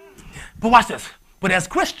 But watch this. But as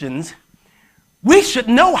Christians, we should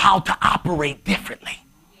know how to operate differently.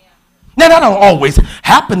 Now, that don't always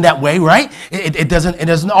happen that way, right? It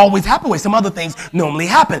doesn't always happen that way. Some other things normally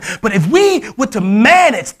happen. But if we were to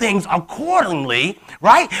manage things accordingly,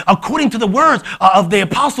 right, according to the words of the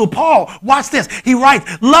Apostle Paul, watch this. He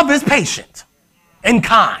writes, love is patient and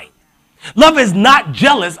kind. Love is not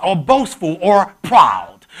jealous or boastful or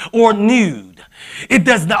proud or nude. It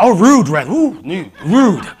does not, or rude, rather. Ooh, nude,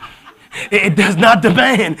 rude. It does not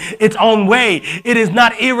demand its own way. It is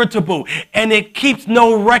not irritable, and it keeps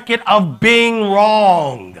no record of being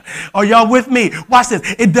wronged. Are y'all with me? Watch this.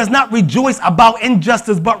 It does not rejoice about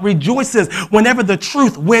injustice, but rejoices whenever the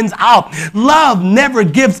truth wins out. Love never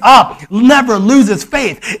gives up, never loses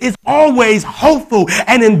faith, is always hopeful,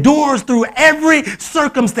 and endures through every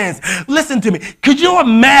circumstance. Listen to me. Could you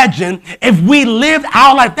imagine if we lived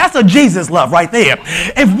our life? That's a Jesus love right there.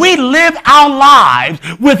 If we lived our lives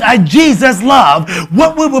with a Jesus love,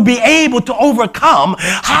 what we will be able to overcome,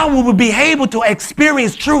 how we will be able to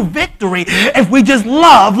experience true victory if we just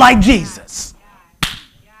love like Jesus.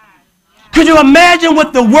 Could you imagine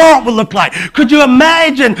what the world would look like? Could you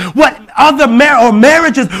imagine what other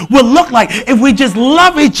marriages would look like if we just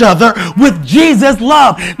love each other with Jesus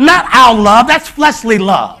love? Not our love, that's fleshly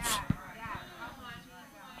love.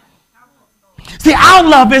 See, our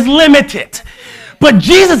love is limited, but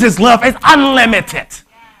Jesus' love is unlimited.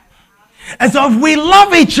 And so if we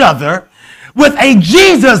love each other with a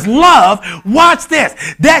Jesus love, watch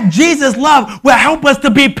this. That Jesus love will help us to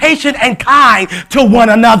be patient and kind to one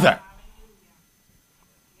another.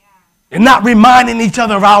 And not reminding each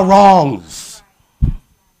other of our wrongs.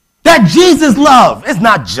 That Jesus love is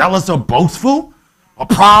not jealous or boastful or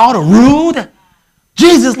proud or rude.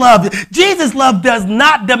 Jesus love does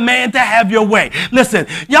not demand to have your way. Listen,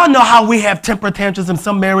 y'all know how we have temper tantrums in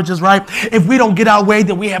some marriages, right? If we don't get our way,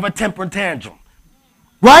 then we have a temper tantrum,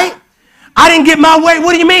 right? I didn't get my way.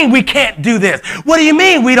 What do you mean we can't do this? What do you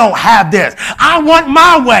mean we don't have this? I want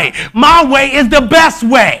my way. My way is the best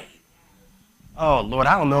way. Oh, Lord,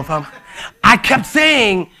 I kept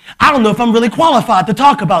saying, I don't know if I'm really qualified to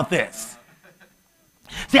talk about this.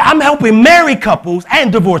 See, I'm helping married couples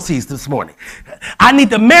and divorcees this morning. I need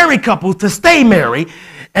the married couples to stay married,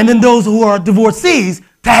 and then those who are divorcees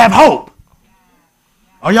to have hope.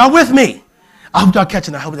 Are y'all with me? I hope y'all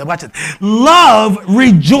catching that. I hope y'all watching. Love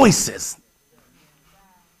rejoices.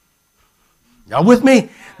 Y'all with me?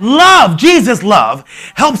 Love, Jesus love,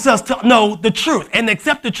 helps us to know the truth and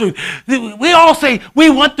accept the truth. We all say we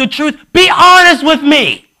want the truth. Be honest with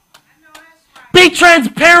me. Be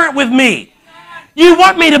transparent with me. You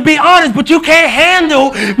want me to be honest, but you can't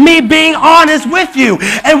handle me being honest with you.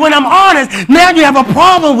 And when I'm honest, now you have a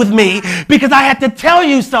problem with me because I had to tell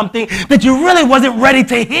you something that you really wasn't ready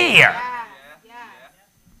to hear.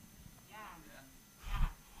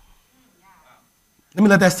 Let me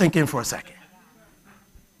let that sink in for a second.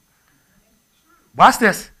 Watch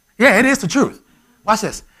this. Yeah, it is the truth. Watch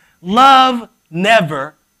this. Love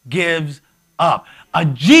never gives up. A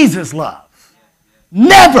Jesus love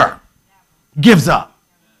never gives up.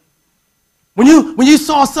 When you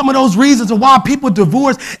saw some of those reasons of why people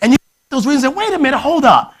divorce, and you those reasons, wait a minute, hold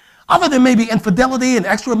up. Other than maybe infidelity and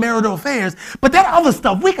extramarital affairs, but that other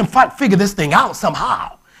stuff, we can figure this thing out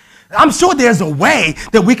somehow. I'm sure there's a way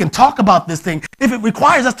that we can talk about this thing. If it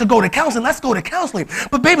requires us to go to counseling, let's go to counseling.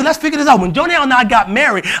 But baby, let's figure this out. When Jonelle and I got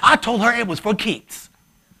married, I told her it was for keeps.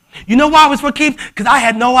 You know why it was for keeps? Because I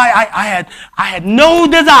had no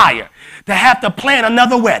desire to have to plan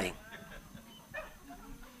another wedding.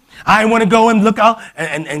 I didn't want to go and look out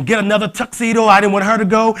and get another tuxedo. I didn't want her to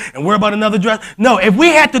go and worry about another dress. No, if we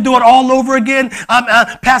had to do it all over again,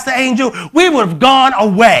 Pastor Angel, we would have gone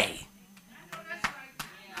away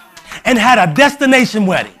and had a destination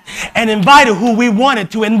wedding and invited who we wanted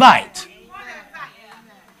to invite.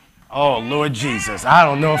 Oh, Lord Jesus. I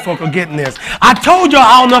don't know if folk are getting this. I told you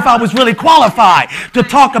I don't know if I was really qualified to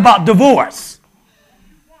talk about divorce.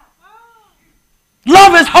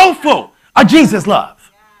 Love is hopeful. A Jesus love.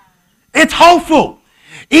 It's hopeful.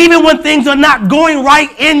 Even when things are not going right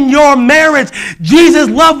in your marriage, Jesus'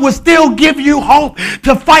 love will still give you hope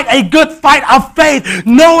to fight a good fight of faith,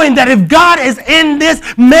 knowing that if God is in this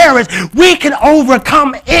marriage, we can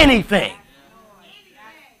overcome anything.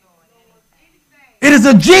 It is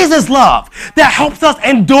a Jesus love that helps us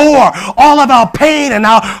endure all of our pain and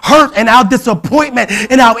our hurt and our disappointment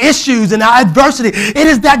and our issues and our adversity. It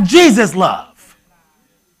is that Jesus love.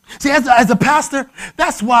 See, as a pastor,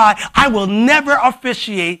 that's why I will never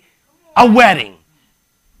officiate a wedding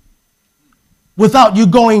without you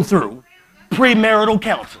going through premarital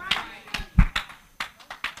counseling.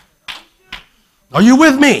 Are you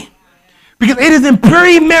with me? Because it is in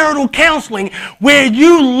premarital counseling where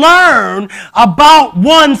you learn about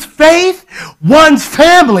one's faith, one's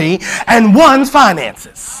family, and one's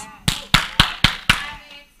finances.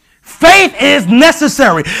 Faith is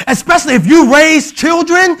necessary, especially if you raise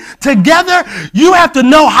children together. You have to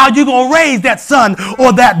know how you're going to raise that son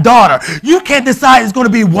or that daughter. You can't decide it's going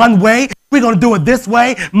to be one way. We're going to do it this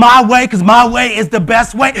way, my way, because my way is the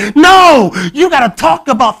best way. No, you got to talk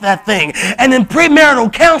about that thing. And in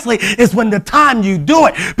premarital counseling is when the time you do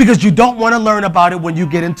it, because you don't want to learn about it when you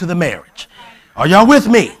get into the marriage. Are y'all with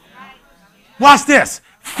me? Watch this.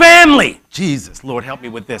 Family. Jesus, Lord, help me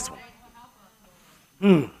with this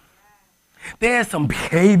one. There are some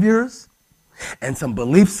behaviors and some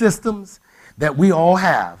belief systems that we all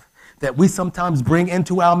have that we sometimes bring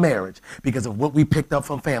into our marriage because of what we picked up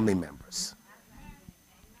from family members.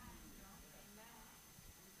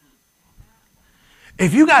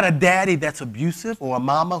 If you got a daddy that's abusive or a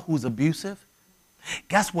mama who's abusive,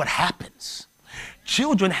 guess what happens?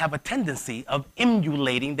 Children have a tendency of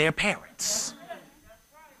emulating their parents.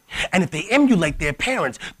 And if they emulate their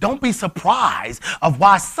parents, don't be surprised of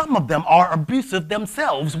why some of them are abusive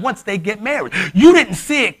themselves once they get married. You didn't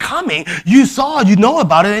see it coming. You saw, you know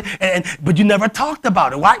about it, but you never talked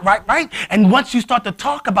about it, right? And once you start to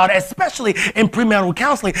talk about it, especially in premarital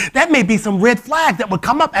counseling, that may be some red flags that would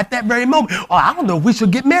come up at that very moment. Oh, I don't know if we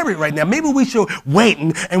should get married right now. Maybe we should wait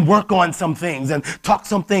and work on some things and talk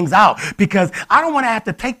some things out, because I don't want to have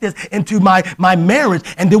to take this into my marriage,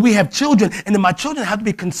 and then we have children, and then my children have to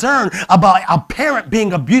be concerned about a parent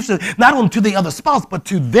being abusive, not only to the other spouse, but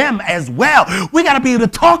to them as well. We got to be able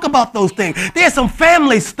to talk about those things. There's some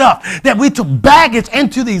family stuff that we took baggage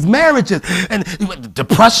into these marriages, and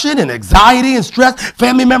depression and anxiety and stress,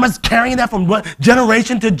 family members carrying that from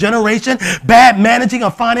generation to generation, bad managing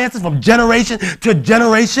of finances from generation to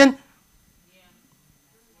generation.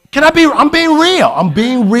 I'm being real. I'm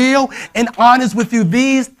being real and honest with you.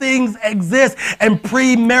 These things exist, and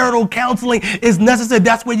premarital counseling is necessary.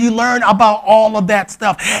 That's where you learn about all of that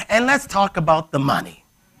stuff. And let's talk about the money.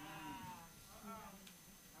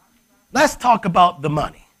 Let's talk about the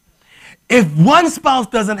money. If one spouse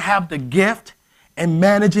doesn't have the gift in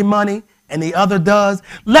managing money and the other does,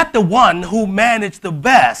 let the one who managed the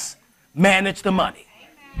best manage the money.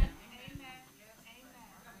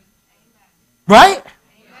 Right?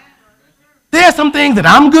 There are some things that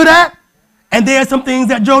I'm good at, and there are some things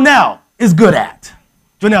that Jonelle is good at.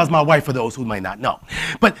 Jonelle is my wife, for those who may not know.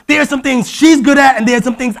 But there are some things she's good at, and there are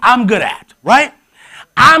some things I'm good at, right?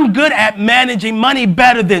 I'm good at managing money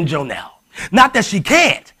better than Jonelle. Not that she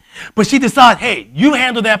can't, but she decides, hey, you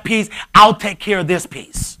handle that piece, I'll take care of this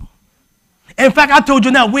piece. In fact, I told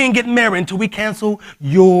Jonelle we ain't getting married until we cancel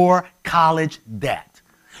your college debt.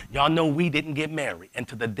 Y'all know we didn't get married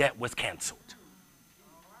until the debt was canceled.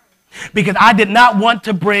 Because I didn't want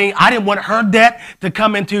her debt to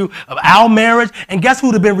come into our marriage. And guess who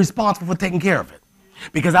would have been responsible for taking care of it?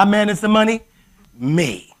 Because I managed the money?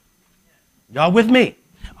 Me. Y'all with me?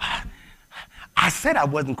 I said I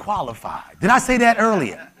wasn't qualified. Did I say that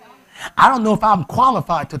earlier? I don't know if I'm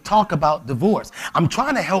qualified to talk about divorce. I'm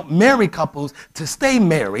trying to help married couples to stay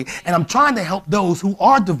married, and I'm trying to help those who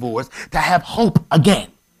are divorced to have hope again.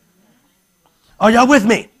 Are y'all with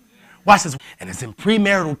me? Watch this. And it's in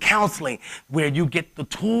premarital counseling where you get the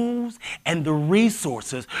tools and the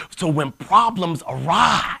resources so when problems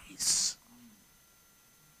arise,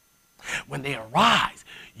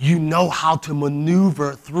 you know how to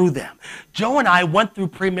maneuver through them. Joe and I went through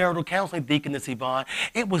premarital counseling, Deaconess Yvonne.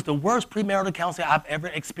 It was the worst premarital counseling I've ever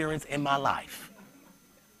experienced in my life.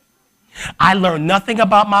 I learned nothing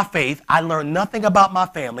about my faith. I learned nothing about my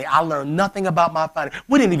family. I learned nothing about my finance.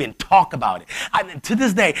 We didn't even talk about it. To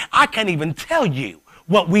this day, I can't even tell you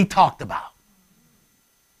what we talked about.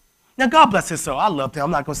 Now, God bless his soul. I loved him.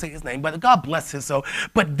 I'm not going to say his name, but God bless his soul.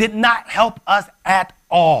 But did not help us at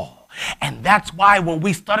all. And that's why when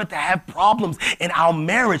we started to have problems in our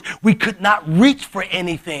marriage, we could not reach for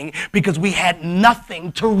anything because we had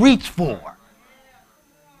nothing to reach for.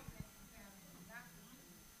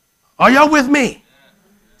 Are y'all with me?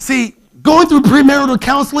 See, going through premarital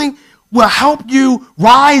counseling will help you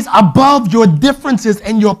rise above your differences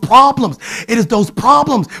and your problems. It is those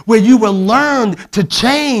problems where you will learn to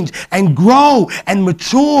change and grow and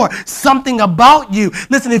mature something about you.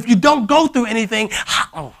 Listen, if you don't go through anything,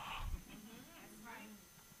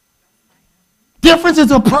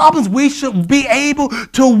 differences or problems we should be able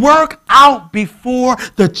to work out before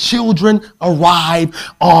the children arrive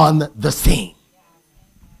on the scene.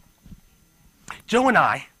 Joe and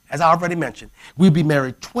I, as I already mentioned, we'll be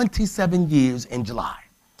married 27 years in July.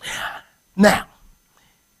 Now,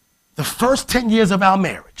 the first 10 years of our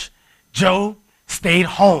marriage, Joe stayed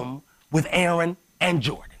home with Aaron and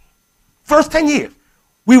Jordan. First 10 years,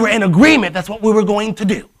 we were in agreement that's what we were going to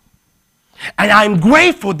do. And I'm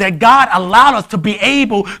grateful that God allowed us to be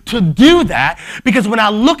able to do that, because when I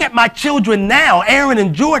look at my children now, Aaron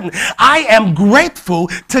and Jordan, I am grateful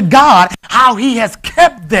to God how he has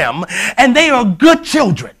kept them, and they are good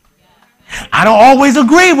children. I don't always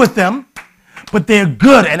agree with them, but they're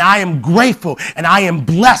good, and I am grateful, and I am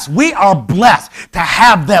blessed. We are blessed to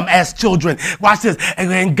have them as children. Watch this.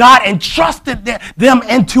 And God entrusted them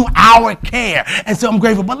into our care. And so I'm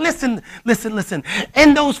grateful. But listen.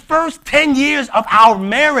 In those first 10 years of our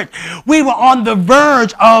marriage, we were on the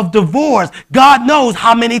verge of divorce. God knows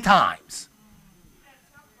how many times.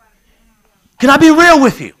 Can I be real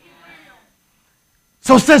with you?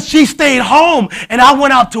 So since she stayed home and I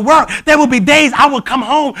went out to work, there would be days I would come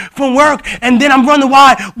home from work and then I'm wondering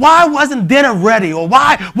why wasn't dinner ready, or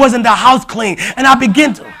why wasn't the house clean? And I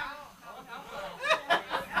begin to.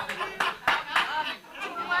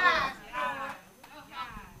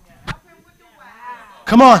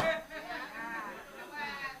 Come on.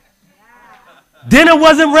 Dinner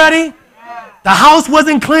wasn't ready. The house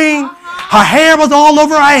wasn't clean. Her hair was all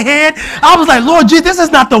over her head. I was like, Lord Jesus, this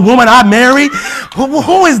is not the woman I married.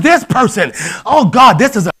 Who is this person? Oh, God,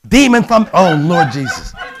 this is a demon from... Oh, Lord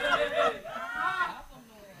Jesus.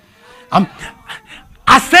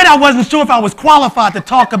 I said I wasn't sure if I was qualified to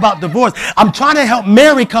talk about divorce. I'm trying to help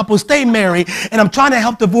married couples stay married, and I'm trying to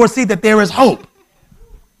help divorcees that there is hope.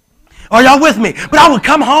 Are y'all with me? But I would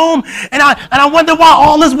come home, and I wonder why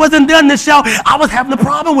all this wasn't done this show. I was having a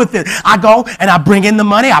problem with it. I go, and I bring in the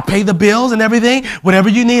money. I pay the bills and everything. Whatever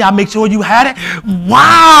you need, I make sure you had it.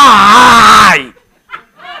 Why?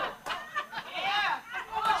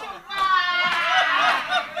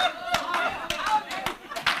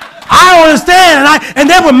 I don't understand. And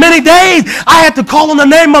there were many days I had to call on the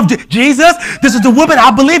name of Jesus. This is the woman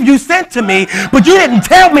I believe you sent to me, but you didn't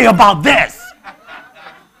tell me about this.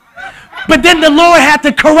 But then the Lord had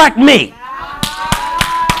to correct me.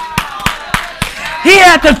 He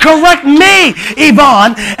had to correct me,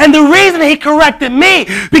 Yvonne. And the reason he corrected me,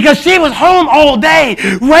 because she was home all day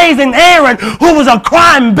raising Aaron, who was a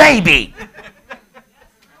crying baby.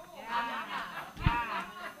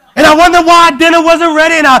 And I wonder why dinner wasn't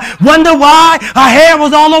ready, and I wonder why her hair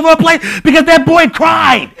was all over her place, because that boy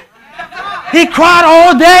cried. He cried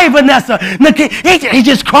all day, Vanessa. He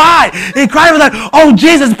just cried. He cried. He was like, oh,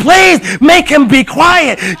 Jesus, please make him be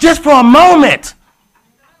quiet just for a moment.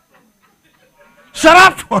 Shut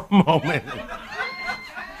up for a moment.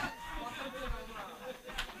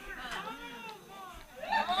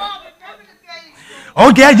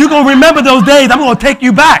 Oh, Dad, you're going to remember those days. I'm going to take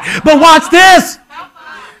you back. But watch this.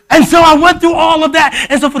 And so I went through all of that.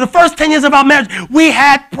 And so for the first 10 years of our marriage, we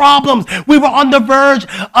had problems. We were on the verge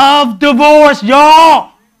of divorce,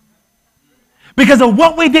 y'all. Because of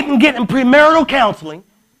what we didn't get in premarital counseling,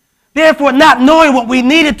 therefore not knowing what we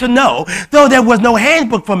needed to know, though there was no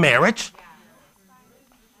handbook for marriage.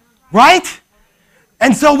 Right?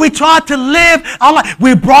 And so we tried to live our life.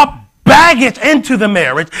 We brought baggage into the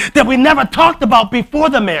marriage that we never talked about before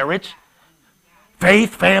the marriage.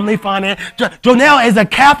 Faith, family, finance. Jonelle is a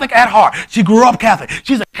Catholic at heart. She grew up Catholic.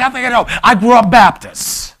 She's a Catholic at heart. I grew up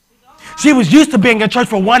Baptist. She was used to being in church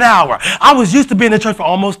for 1 hour. I was used to being in church for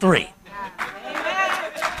almost 3.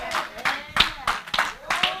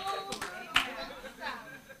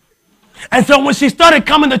 And so when she started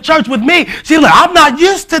coming to church with me, she was like, I'm not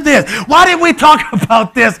used to this. Why didn't we talk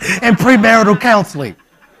about this in premarital counseling?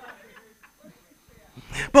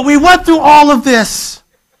 But we went through all of this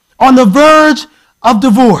on the verge of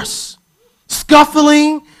divorce,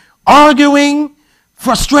 scuffling, arguing,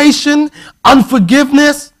 frustration,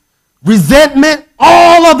 unforgiveness, resentment,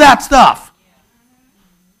 all of that stuff.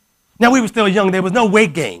 Now, we were still young. There was no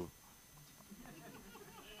weight gain.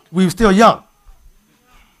 We were still young.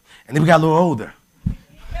 And then we got a little older.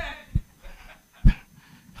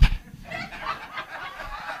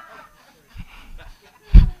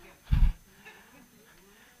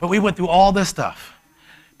 But we went through all this stuff.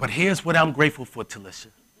 But here's what I'm grateful for, Talisha.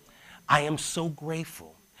 I am so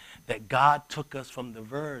grateful that God took us from the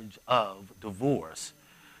verge of divorce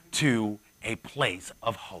to a place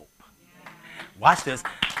of hope. Watch this.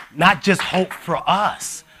 Not just hope for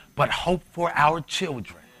us, but hope for our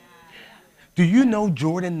children. Do you know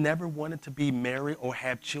Jordan never wanted to be married or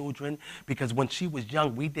have children? Because when she was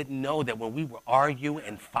young, we didn't know that when we would argue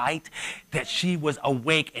and fight, that she was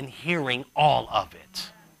awake and hearing all of it.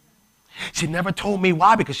 She never told me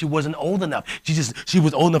why, because she wasn't old enough. She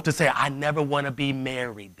was old enough to say, I never want to be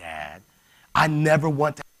married, Dad. I never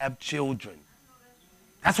want to have children.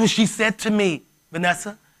 That's what she said to me,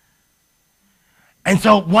 Vanessa. And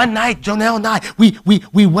so one night, Jonelle and I,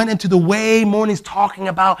 we went into the way mornings talking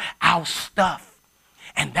about our stuff.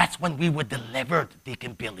 And that's when we were delivered,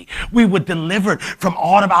 Deacon Billy. We were delivered from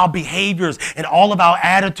all of our behaviors and all of our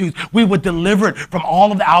attitudes. We were delivered from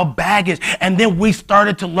all of our baggage. And then we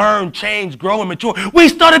started to learn, change, grow, and mature. We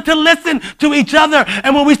started to listen to each other.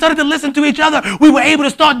 And when we started to listen to each other, we were able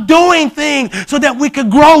to start doing things so that we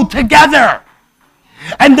could grow together.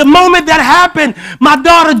 And the moment that happened, my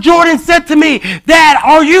daughter Jordan said to me, Dad,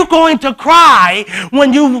 are you going to cry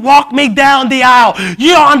when you walk me down the aisle?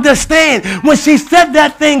 You don't understand. When she said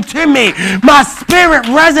that thing to me, my spirit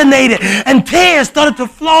resonated and tears started to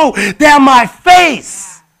flow down my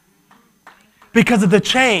face because of the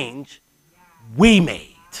change we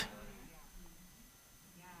made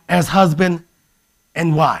as husband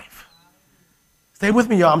and wife. Stay with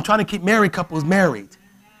me, y'all. I'm trying to keep married couples married.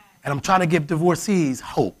 And I'm trying to give divorcees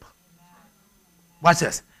hope. Watch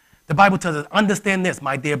this. The Bible tells us, understand this,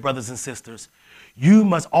 my dear brothers and sisters. You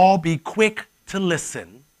must all be quick to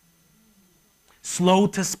listen, slow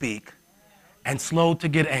to speak, and slow to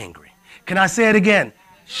get angry. Can I say it again?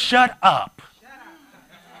 Shut up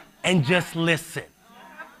and just listen.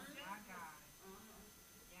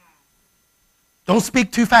 Don't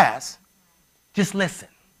speak too fast. Just listen.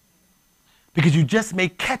 Because you just may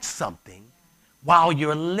catch something while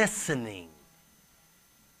you're listening.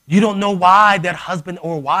 You don't know why that husband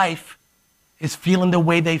or wife is feeling the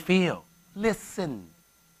way they feel. Listen.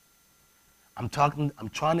 I'm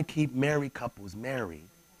trying to keep married couples married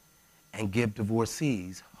and give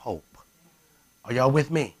divorcees hope. Are y'all with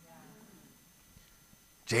me?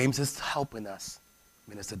 James is helping us,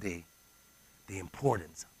 Minister D, the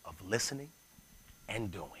importance of listening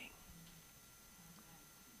and doing.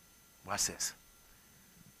 Watch this.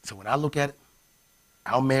 So when I look at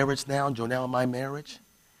our marriage now, Jonelle and my marriage,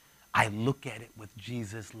 I look at it with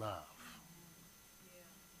Jesus' love.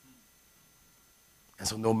 And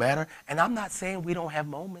so no matter, and I'm not saying we don't have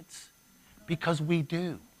moments, because we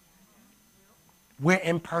do. We're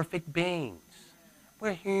imperfect beings.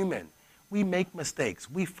 We're human. We make mistakes.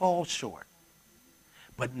 We fall short.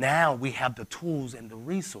 But now we have the tools and the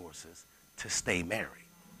resources to stay married.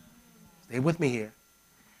 Stay with me here.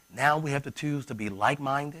 Now we have the tools to be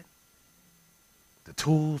like-minded, the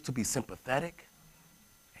tools to be sympathetic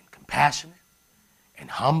and compassionate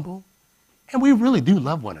and humble. And we really do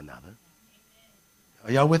love one another.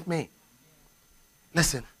 Are y'all with me?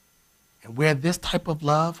 Listen, and where this type of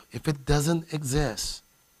love, if it doesn't exist,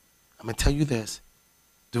 I'm going to tell you this,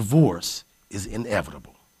 divorce is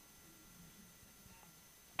inevitable.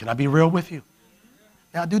 Can I be real with you?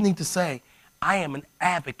 Now, I do need to say, I am an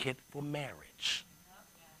advocate for marriage.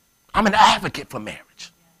 I'm an advocate for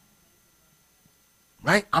marriage.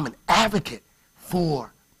 Right? I'm an advocate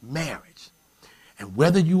for marriage. And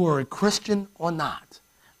whether you are a Christian or not,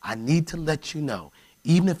 I need to let you know,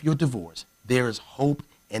 even if you're divorced, there is hope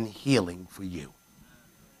and healing for you.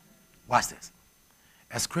 Watch this.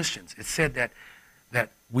 As Christians, it's said that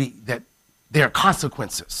there are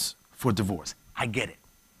consequences for divorce. I get it.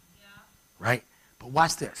 Right? But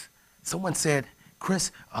watch this. Someone said,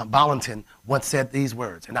 Chris Bollington once said these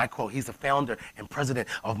words, and I quote, he's the founder and president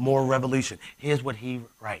of Moral Revolution. Here's what he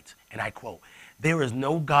writes, and I quote, there is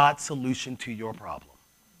no God solution to your problem.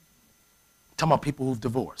 I'm talking about people who've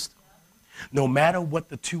divorced. No matter what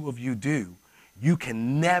the two of you do, you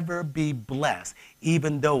can never be blessed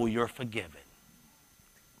even though you're forgiven.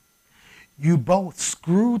 You both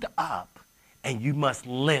screwed up and you must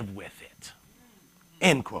live with it.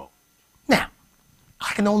 End quote. Now,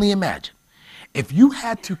 I can only imagine if you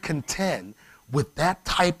had to contend with that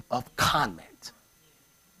type of comment,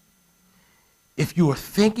 if you are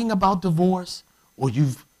thinking about divorce or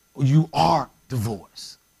you are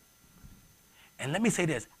divorced. And let me say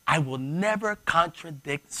this, I will never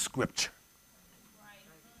contradict Scripture.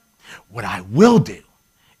 What I will do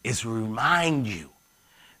is remind you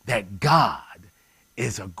that God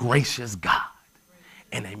is a gracious God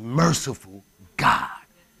and a merciful God.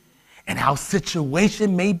 And our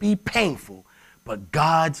situation may be painful, but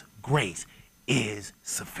God's grace is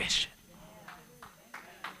sufficient.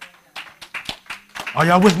 Are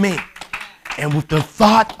y'all with me? And with the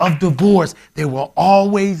thought of divorce, there will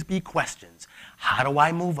always be questions. How do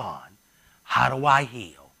I move on? How do I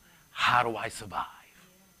heal? How do I survive?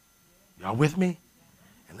 Y'all with me?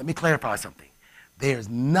 And let me clarify something. There's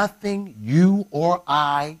nothing you or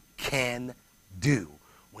I can do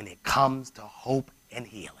when it comes to hope and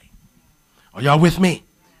healing. Are y'all with me?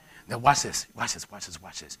 Now watch this, watch this, watch this,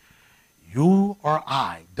 watch this. You or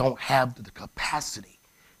I don't have the capacity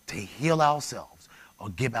to heal ourselves or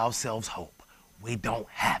give ourselves hope. We don't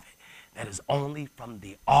have it. That is only from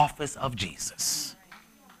the office of Jesus.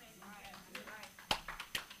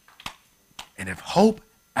 And if hope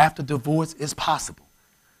after divorce is possible,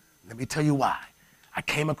 let me tell you why. I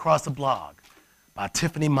came across a blog by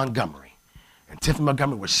Tiffany Montgomery. And Tiffany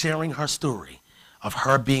Montgomery was sharing her story of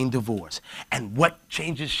her being divorced and what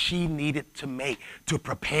changes she needed to make to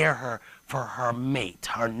prepare her for her mate,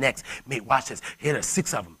 her next mate. Watch this. Here are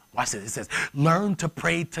 6 of them. Watch this. It says, learn to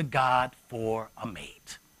pray to God for a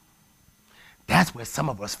mate. That's where some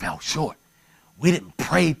of us fell short. We didn't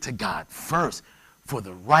pray to God first for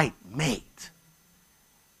the right mate.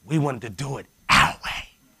 We wanted to do it our way.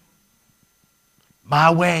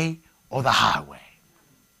 My way or the highway.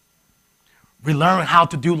 We learn how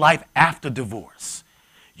to do life after divorce.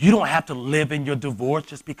 You don't have to live in your divorce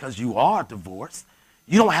just because you are divorced.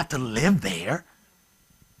 You don't have to live there.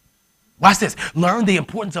 Watch this. Learn the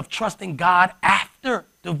importance of trusting God after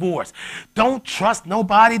divorce. Don't trust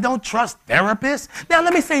nobody. Don't trust therapists. Now,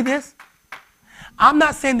 let me say this. I'm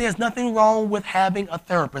not saying there's nothing wrong with having a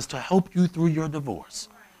therapist to help you through your divorce.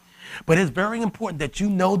 But it's very important that you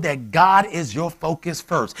know that God is your focus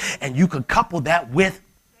first. And you can couple that with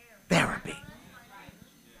therapy.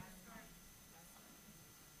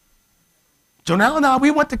 Jonelle and I,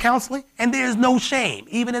 we went to counseling, and there's no shame,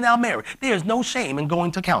 even in our marriage. There's no shame in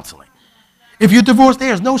going to counseling. If you're divorced,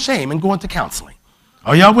 there's no shame in going to counseling.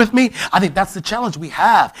 Are y'all with me? I think that's the challenge we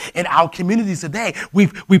have in our communities today. We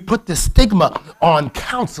put the stigma on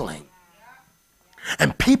counseling.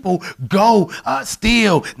 And people go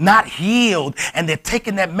still not healed, and they're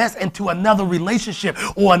taking that mess into another relationship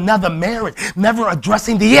or another marriage, never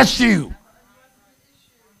addressing the issue.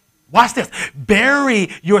 Watch this. Bury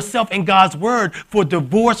yourself in God's word for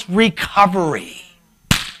divorce recovery.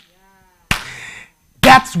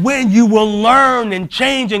 That's when you will learn and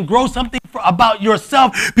change and grow something about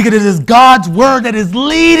yourself, because it is God's word that is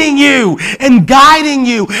leading you and guiding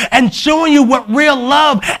you and showing you what real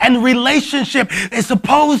love and relationship is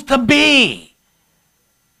supposed to be.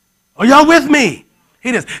 Are y'all with me?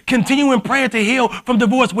 Here it is. Continue in prayer to heal from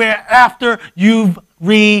divorce where after you've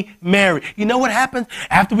remarried. You know what happens?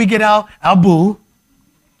 After we get our boo,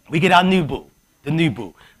 we get our new boo, the new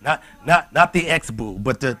boo. Not the ex-boo,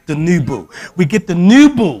 but the new boo. We get the new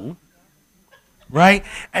boo, right?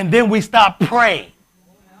 And then we stop praying.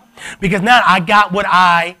 Because now I got what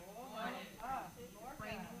I...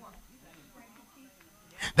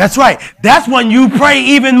 That's right. That's when you pray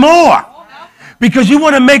even more. Because you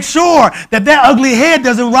want to make sure that that ugly head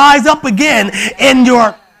doesn't rise up again in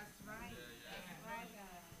your...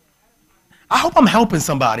 I hope I'm helping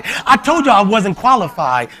somebody. I told you I wasn't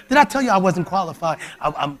qualified. Did I tell you I wasn't qualified?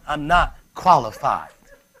 I'm not qualified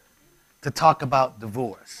to talk about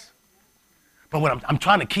divorce. But what I'm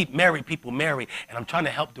trying to keep married people married, and I'm trying to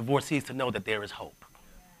help divorcees to know that there is hope.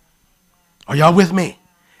 Are y'all with me?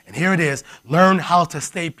 And here it is. Learn how to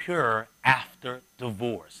stay pure after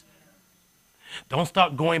divorce. Don't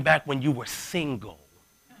start going back when you were single.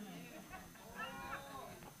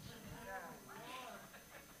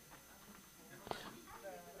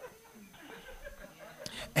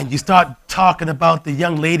 And you start talking about the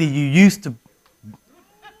young lady you used to,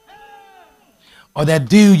 or that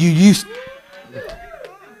dude you used to,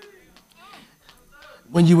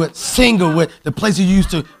 when you were single, with the place you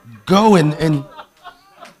used to go and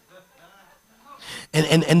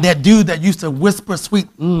that dude that used to whisper sweet,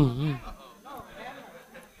 and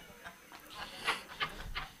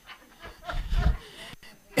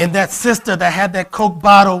that sister that had that Coke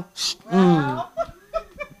bottle,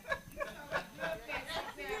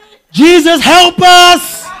 Jesus, help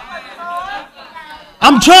us.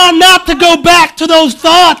 I'm trying not to go back to those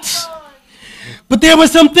thoughts. But there were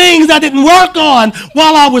some things I didn't work on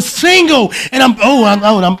while I was single. And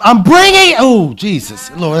I'm bringing, Jesus,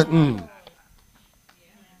 Lord.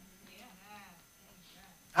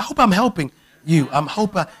 I hope I'm helping you. I'm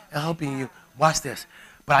helping you. Watch this.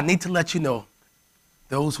 But I need to let you know,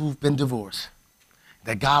 those who've been divorced,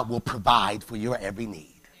 that God will provide for your every need.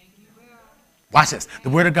 Watch this. The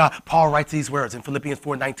word of God, Paul writes these words in Philippians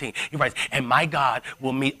 4:19. He writes, and my God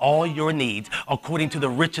will meet all your needs according to the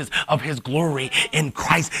riches of his glory in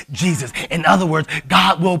Christ Jesus. In other words,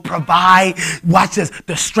 God will provide, watch this,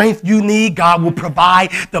 the strength you need, God will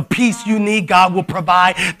provide. The peace you need, God will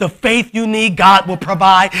provide. The faith you need, God will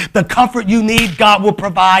provide. The comfort you need, God will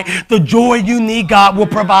provide. The joy you need, God will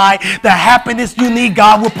provide. The happiness you need,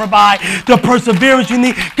 God will provide. The perseverance you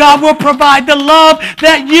need, God will provide. The love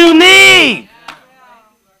that you need.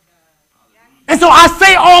 And so I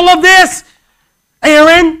say all of this,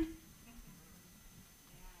 Aaron.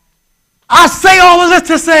 I say all of this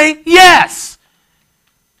to say, yes,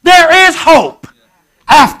 there is hope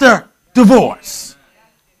after divorce.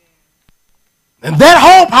 And that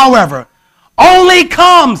hope, however, only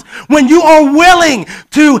comes when you are willing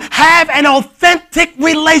to have an authentic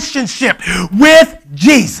relationship with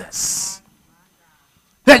Jesus.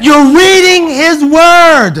 That you're reading his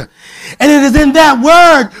word. And it is in that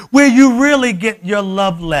word where you really get your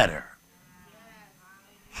love letter.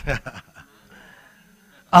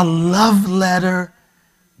 A love letter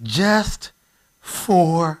just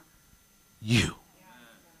for you.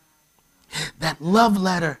 That love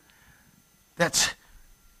letter that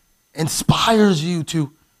inspires you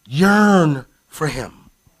to yearn for him.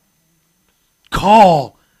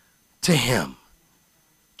 Call to him.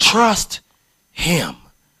 Trust him.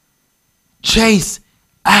 Chase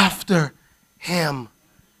after him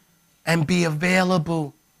and be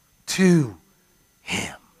available to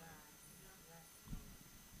him.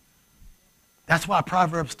 That's why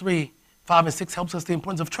Proverbs 3, 5, and 6 helps us the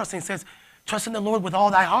importance of trusting. It says, trust in the Lord with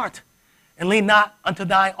all thy heart and lean not unto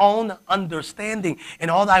thy own understanding. In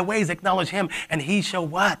all thy ways acknowledge him, and he shall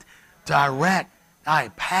what? Direct thy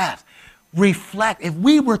path. Reflect. If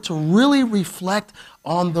we were to really reflect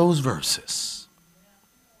on those verses,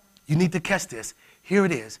 you need to catch this. Here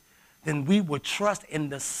it is. Then we would trust in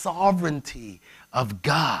the sovereignty of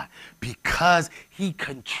God because he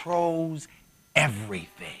controls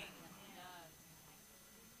everything.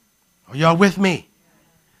 Are y'all with me?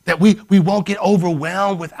 That we won't get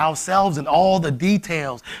overwhelmed with ourselves and all the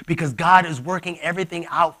details because God is working everything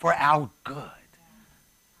out for our good.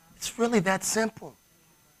 It's really that simple.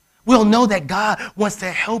 We'll know that God wants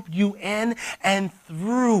to help you in and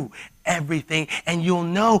through everything, and you'll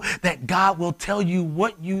know that God will tell you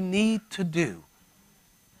what you need to do,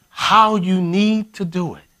 how you need to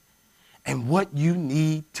do it, and what you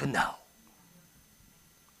need to know.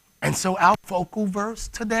 And so our focal verse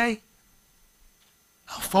today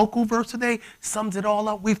sums it all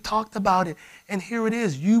up. We've talked about it, and here it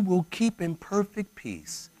is. You will keep in perfect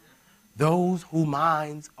peace those whose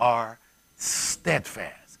minds are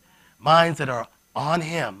steadfast, minds that are on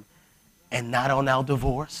him and not on our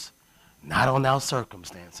divorce, not on our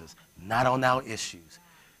circumstances, not on our issues,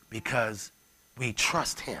 because we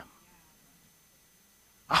trust him.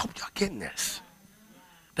 I hope y'all getting this.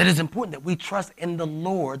 That it's important that we trust in the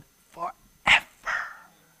Lord forever.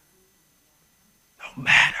 No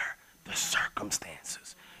matter the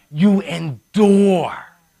circumstances, you endure.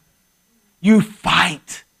 You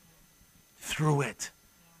fight through it.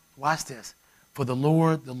 Watch this. For the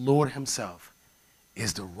Lord himself,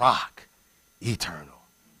 is the rock eternal.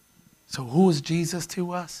 So who is Jesus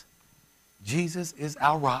to us? Jesus is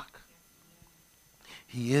our rock.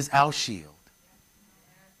 He is our shield.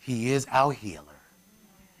 He is our healer.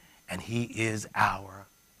 And he is our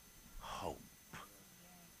hope.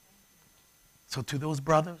 So to those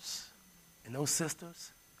brothers and those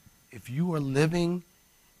sisters, if you are living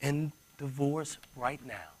in divorce right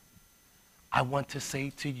now, I want to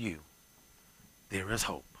say to you, there is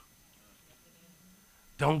hope.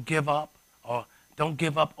 Don't give up, or don't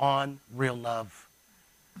give up on real love.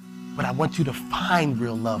 But I want you to find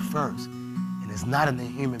real love first. And it's not in a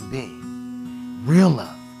human being. Real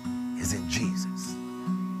love is in Jesus.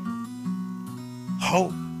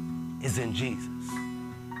 Hope is in Jesus.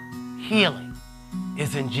 Healing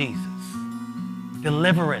is in Jesus.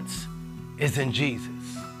 Deliverance is in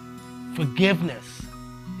Jesus. Forgiveness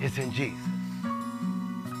is in Jesus.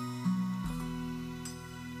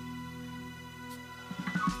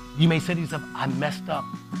 You may say to yourself, I messed up.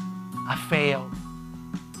 I failed.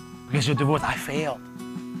 Because you're divorced, I failed.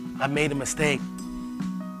 I made a mistake.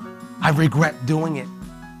 I regret doing it.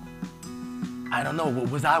 I don't know,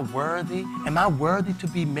 was I worthy? Am I worthy to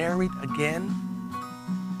be married again?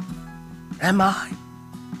 Am I?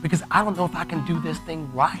 Because I don't know if I can do this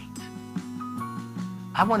thing right.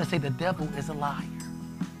 I want to say the devil is a liar.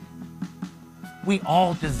 We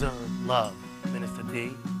all deserve love, Minister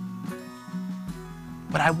D.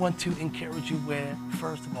 But I want to encourage you where,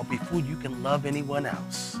 first of all, before you can love anyone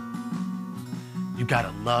else, you got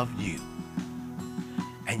to love you.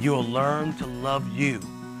 And you'll learn to love you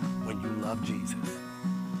when you love Jesus.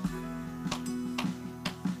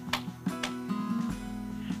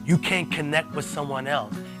 You can't connect with someone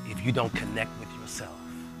else if you don't connect with yourself.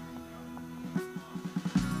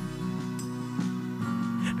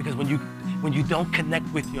 Because when you don't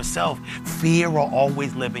connect with yourself, fear will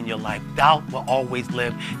always live in your life. Doubt will always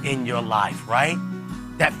live in your life, right?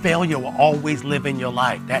 That failure will always live in your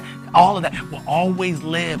life. That all of that will always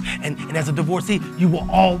live. And as a divorcee, you will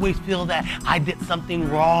always feel that I did something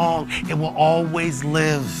wrong. It will always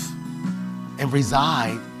live and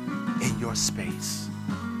reside in your space.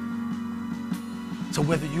 So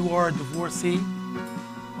whether you are a divorcee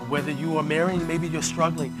or whether you are married, maybe you're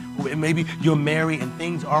struggling, or maybe you're married and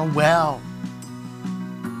things are well.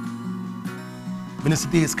 Minister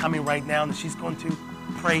D is coming right now and she's going to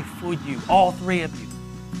pray for you, all three of you.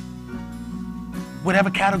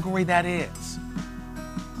 Whatever category that is.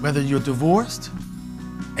 Whether you're divorced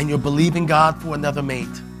and you're believing God for another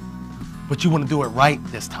mate, but you want to do it right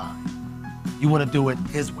this time. You want to do it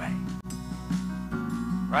His way.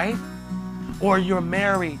 Right? Or you're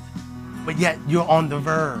married, but yet you're on the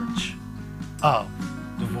verge of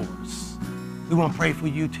divorce. We want to pray for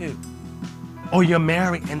you too. Or you're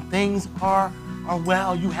married and things are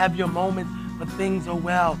well. You have your moments, but things are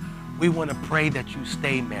well. We want to pray that you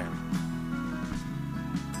stay married.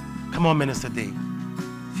 Come on, Minister D.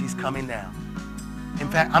 She's coming now. In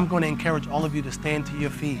fact, I'm going to encourage all of you to stand to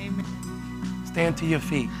your feet. Amen. Stand to your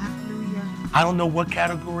feet. Hallelujah. I don't know what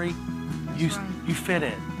category you fit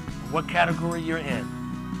in, what category you're in.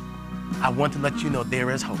 I want to let you know there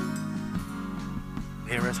is hope.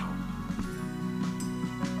 There is hope.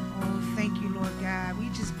 Oh, thank you, Lord God. We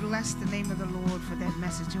just bless the name of the Lord for that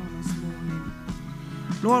message on this morning.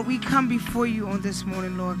 Lord, we come before you on this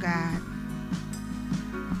morning, Lord God.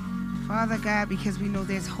 Father God, because we know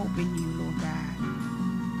there's hope in you, Lord God.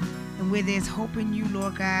 And where there's hope in you,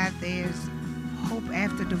 Lord God, there's hope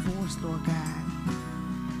after divorce, Lord God.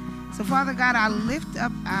 So, Father God, I lift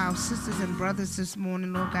up our sisters and brothers this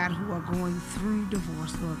morning, Lord God, who are going through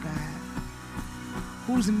divorce, Lord God.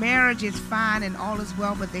 Whose marriage is fine and all is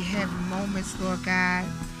well, but they have moments, Lord God,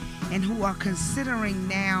 and who are considering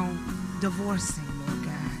now divorcing, Lord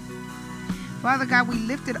God. Father God, we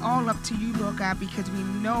lift it all up to you, Lord God, because we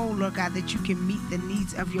know, Lord God, that you can meet the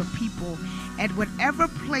needs of your people at whatever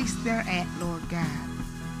place they're at, Lord God.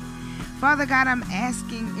 Father God, I'm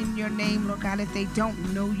asking in your name, Lord God, if they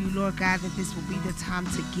don't know you, Lord God, that this will be the time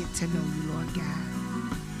to get to know you, Lord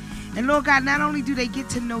God. And Lord God, not only do they get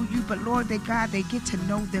to know you, but Lord God, they get to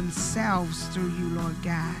know themselves through you, Lord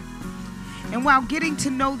God. And while getting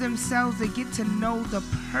to know themselves, they get to know the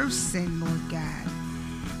person, Lord God,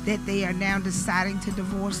 that they are now deciding to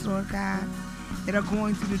divorce, Lord God, that are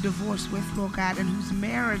going through the divorce with, Lord God, and whose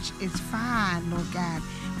marriage is fine, Lord God,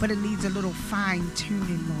 but it needs a little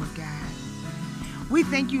fine-tuning, Lord God. We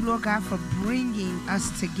thank you, Lord God, for bringing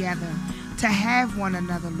us together to have one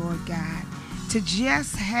another, Lord God, to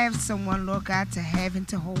just have someone, Lord God, to have and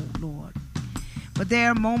to hold, Lord. But there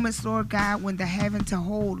are moments, Lord God, when the having to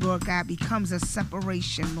hold, Lord God, becomes a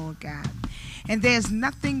separation, Lord God. And there's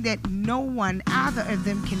nothing that no one, either of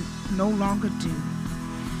them, can no longer do.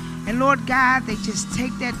 And Lord God, they just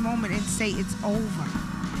take that moment and say it's over.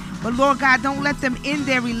 But Lord God, don't let them end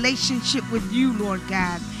their relationship with you, Lord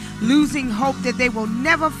God, losing hope that they will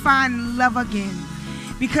never find love again.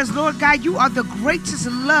 Because Lord God, you are the greatest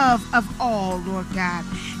love of all, Lord God.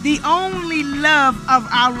 The only love of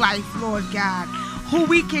our life, Lord God, who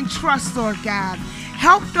we can trust, Lord God.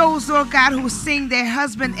 Help those, Lord God, who sing their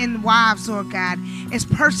husband and wives, Lord God, as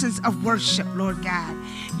persons of worship, Lord God.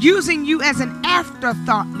 Using you as an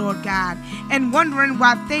afterthought, Lord God, and wondering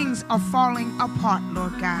why things are falling apart,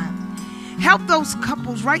 Lord God. Help those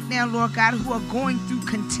couples right now, Lord God, who are going through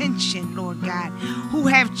contention, Lord God, who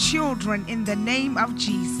have children in the name of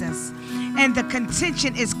Jesus. And the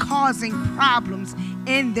contention is causing problems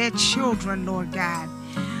in their children, Lord God.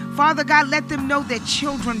 Father God, let them know that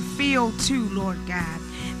children feel too, Lord God,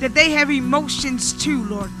 that they have emotions too,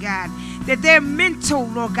 Lord God, that their mental,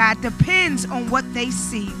 Lord God, depends on what they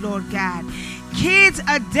see, Lord God. Kids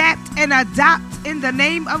adapt and adopt in the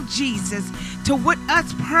name of Jesus to what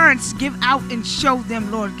us parents give out and show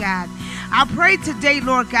them, Lord God. I pray today,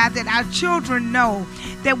 Lord God, that our children know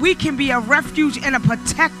that we can be a refuge and a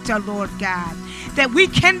protector, Lord God, that we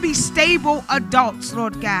can be stable adults,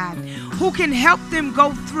 Lord God, who can help them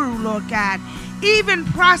go through, Lord God, even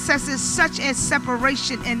processes such as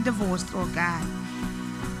separation and divorce, Lord God.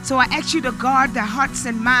 So I ask you to guard the hearts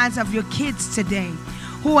and minds of your kids today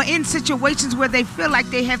who are in situations where they feel like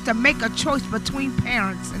they have to make a choice between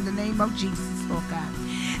parents in the name of Jesus, Lord God.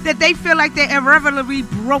 That they feel like they're irreparably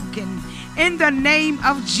broken in the name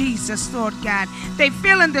of Jesus, Lord God. They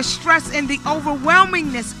feel in the stress and the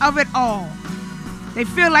overwhelmingness of it all. They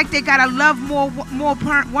feel like they gotta love one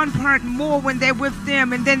parent more when they're with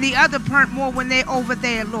them, and then the other parent more when they're over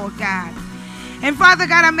there, Lord God. And Father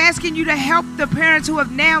God, I'm asking you to help the parents who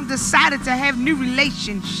have now decided to have new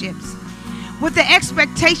relationships with the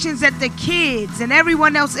expectations that the kids and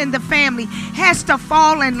everyone else in the family has to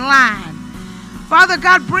fall in line. Father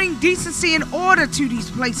God, bring decency and order to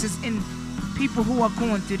these places and people who are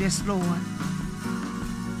going through this, Lord.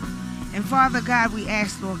 And Father God, we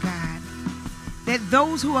ask, Lord God, that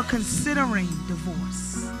those who are considering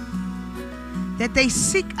divorce, that they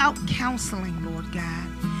seek out counseling, Lord God.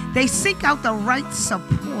 They seek out the right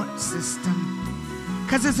support system,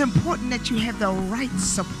 because it's important that you have the right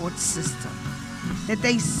support system, that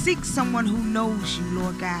they seek someone who knows you,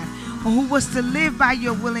 Lord God, or who was to live by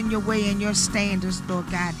your will and your way and your standards,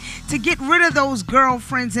 Lord God, to get rid of those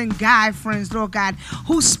girlfriends and guy friends, Lord God,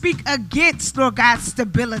 who speak against, Lord God,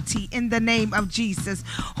 stability in the name of Jesus,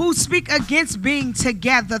 who speak against being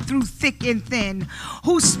together through thick and thin,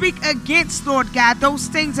 who speak against, Lord God, those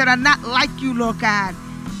things that are not like you, Lord God,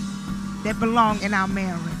 that belong in our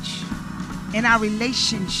marriage, in our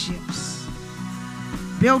relationships.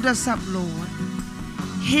 Build us up, Lord.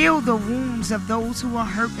 Heal the wounds of those who are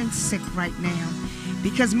hurt and sick right now,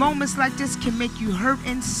 because moments like this can make you hurt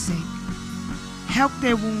and sick. Help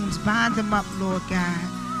their wounds, bind them up, Lord God.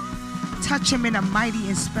 Touch them in a mighty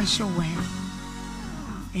and special way.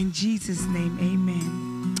 In Jesus' name,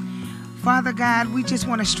 amen. Father God, we just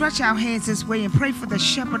want to stretch our hands this way and pray for the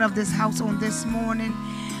shepherd of this house on this morning.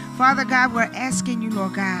 Father God, we're asking you,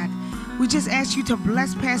 Lord God, we just ask you to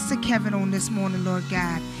bless Pastor Kevin on this morning, Lord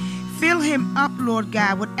God. Fill him up, Lord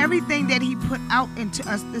God, with everything that he put out into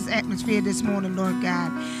us, this atmosphere this morning, Lord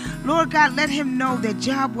God. Lord God, let him know that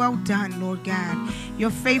job well done, Lord God.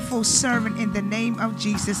 Your faithful servant in the name of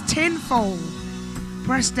Jesus. Tenfold,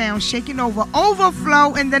 pressed down, shaken over,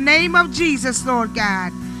 overflow in the name of Jesus, Lord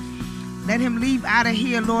God. Let him leave out of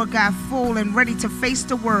here, Lord God, full and ready to face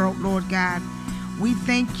the world, Lord God. We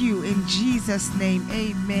thank you in Jesus' name.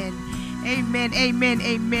 Amen. Amen, amen,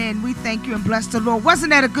 amen. We thank you and bless the Lord.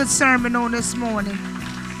 Wasn't that a good sermon on this morning?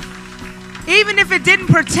 Even if it didn't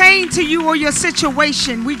pertain to you or your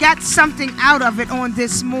situation, we got something out of it on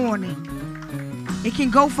this morning. It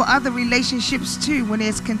can go for other relationships too when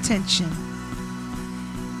there's contention.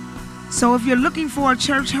 So if you're looking for a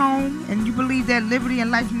church home and you believe that Liberty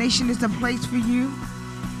and Life Nation is the place for you,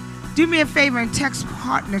 do me a favor and text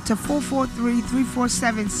partner to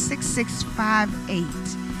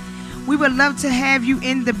 443-347-6658. We would love to have you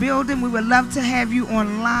in the building. We would love to have you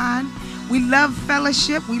online. We love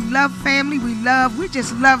fellowship. We love family. We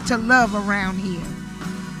just love to love around here.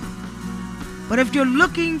 But if you're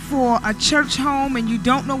looking for a church home and you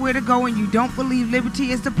don't know where to go and you don't believe Liberty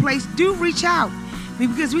is the place, do reach out,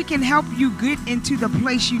 because we can help you get into the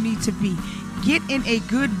place you need to be. Get in a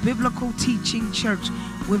good biblical teaching church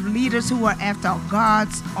with leaders who are after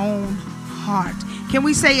God's own heart. Can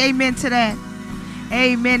we say amen to that?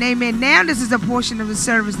 Amen, amen. Now this is a portion of the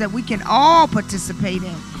service that we can all participate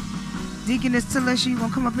in. Deaconess Talisha, you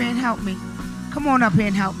want to come up here and help me? Come on up here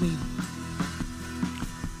and help me.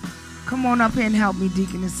 Come on up here and help me,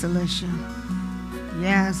 Deaconess Talisha.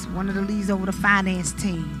 Yes, one of the leads over the finance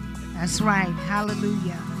team. That's right.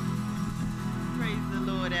 Hallelujah. Praise the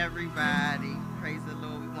Lord, everybody. Praise the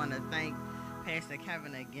Lord. We want to thank Pastor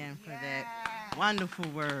Kevin again for that wonderful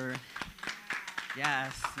word.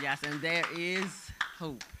 Yes, yes, and there is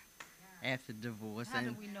hope after divorce. How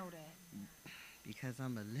do we know that? Because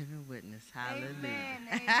I'm a living witness. Hallelujah. Amen,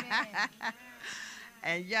 amen.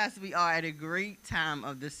 And yes, we are at a great time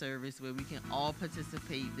of the service where we can all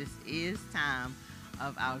participate. This is time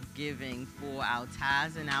of our giving for our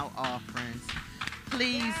tithes and our offerings.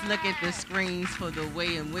 Please look at the screens for the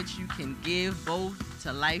way in which you can give both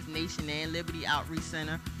to Life Nation and Liberty Outreach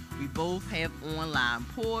Center. We both have online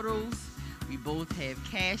portals. We both have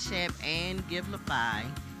Cash App and Givelify,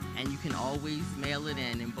 and you can always mail it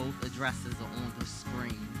in, and both addresses are on the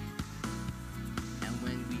screen. And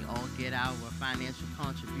when we all get our financial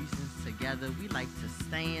contributions together, we like to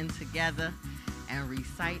stand together and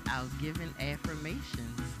recite our giving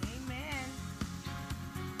affirmations. Amen.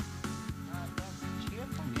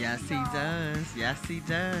 Yes, he does. Yes, he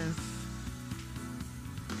does.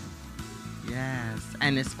 Yes,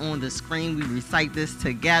 and it's on the screen. We recite this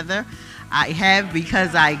together. I have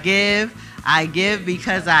because I give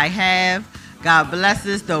because I have. God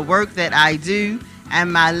blesses the work that I do, and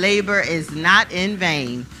my labor is not in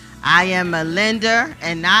vain. I am a lender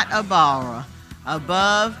and not a borrower,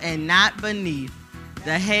 above and not beneath,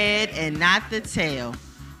 the head and not the tail.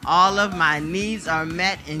 All of my needs are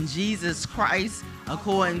met in Jesus Christ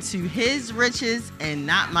according to his riches and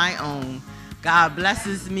not my own. God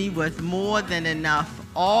blesses me with more than enough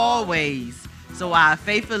always. So I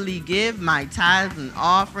faithfully give my tithes and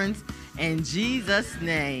offerings in Jesus'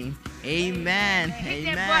 name. Amen. Hit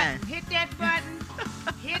Amen. that button. Hit that button.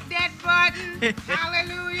 Hit that that button.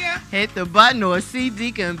 Hallelujah. Hit the button or see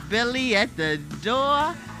Deacon Billy at the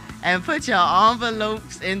door and put your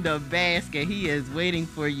envelopes in the basket. He is waiting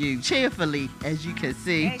for you cheerfully, as you can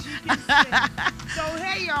see. As you can see. So,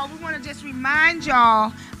 hey, y'all, we want to just remind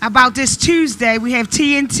y'all about this Tuesday. We have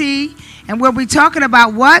TNT, and we'll be talking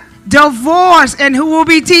about what? Divorce. And who will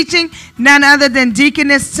be teaching? None other than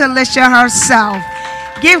Deaconess Talisha herself.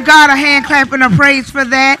 Give God a hand clap and a praise for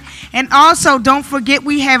that. And also, don't forget,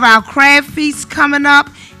 we have our crab feast coming up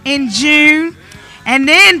in June. And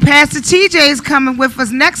then Pastor TJ is coming with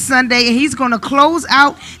us next Sunday, and he's going to close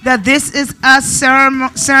out the This Is Us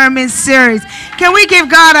sermon series. Can we give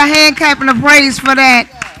God a hand clap and a praise for that?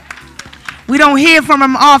 We don't hear from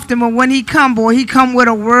him often, but when he come, boy, he come with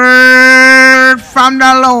a word from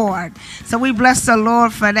the Lord. So we bless the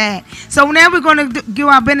Lord for that. So now we're going to give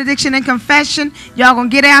our benediction and confession. Y'all going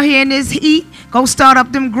to get out here in this heat, go start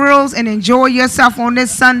up them grills, and enjoy yourself on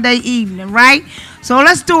this Sunday evening, right? So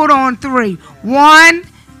let's do it on 3. 1,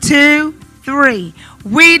 2, 3.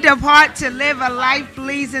 We depart to live a life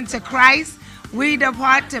pleasing to Christ. We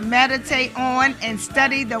depart to meditate on and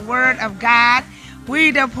study the Word of God.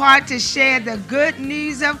 We depart to share the good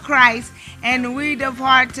news of Christ. And we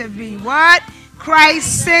depart to be what?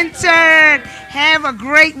 Christ-centered. Have a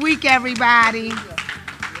great week, everybody.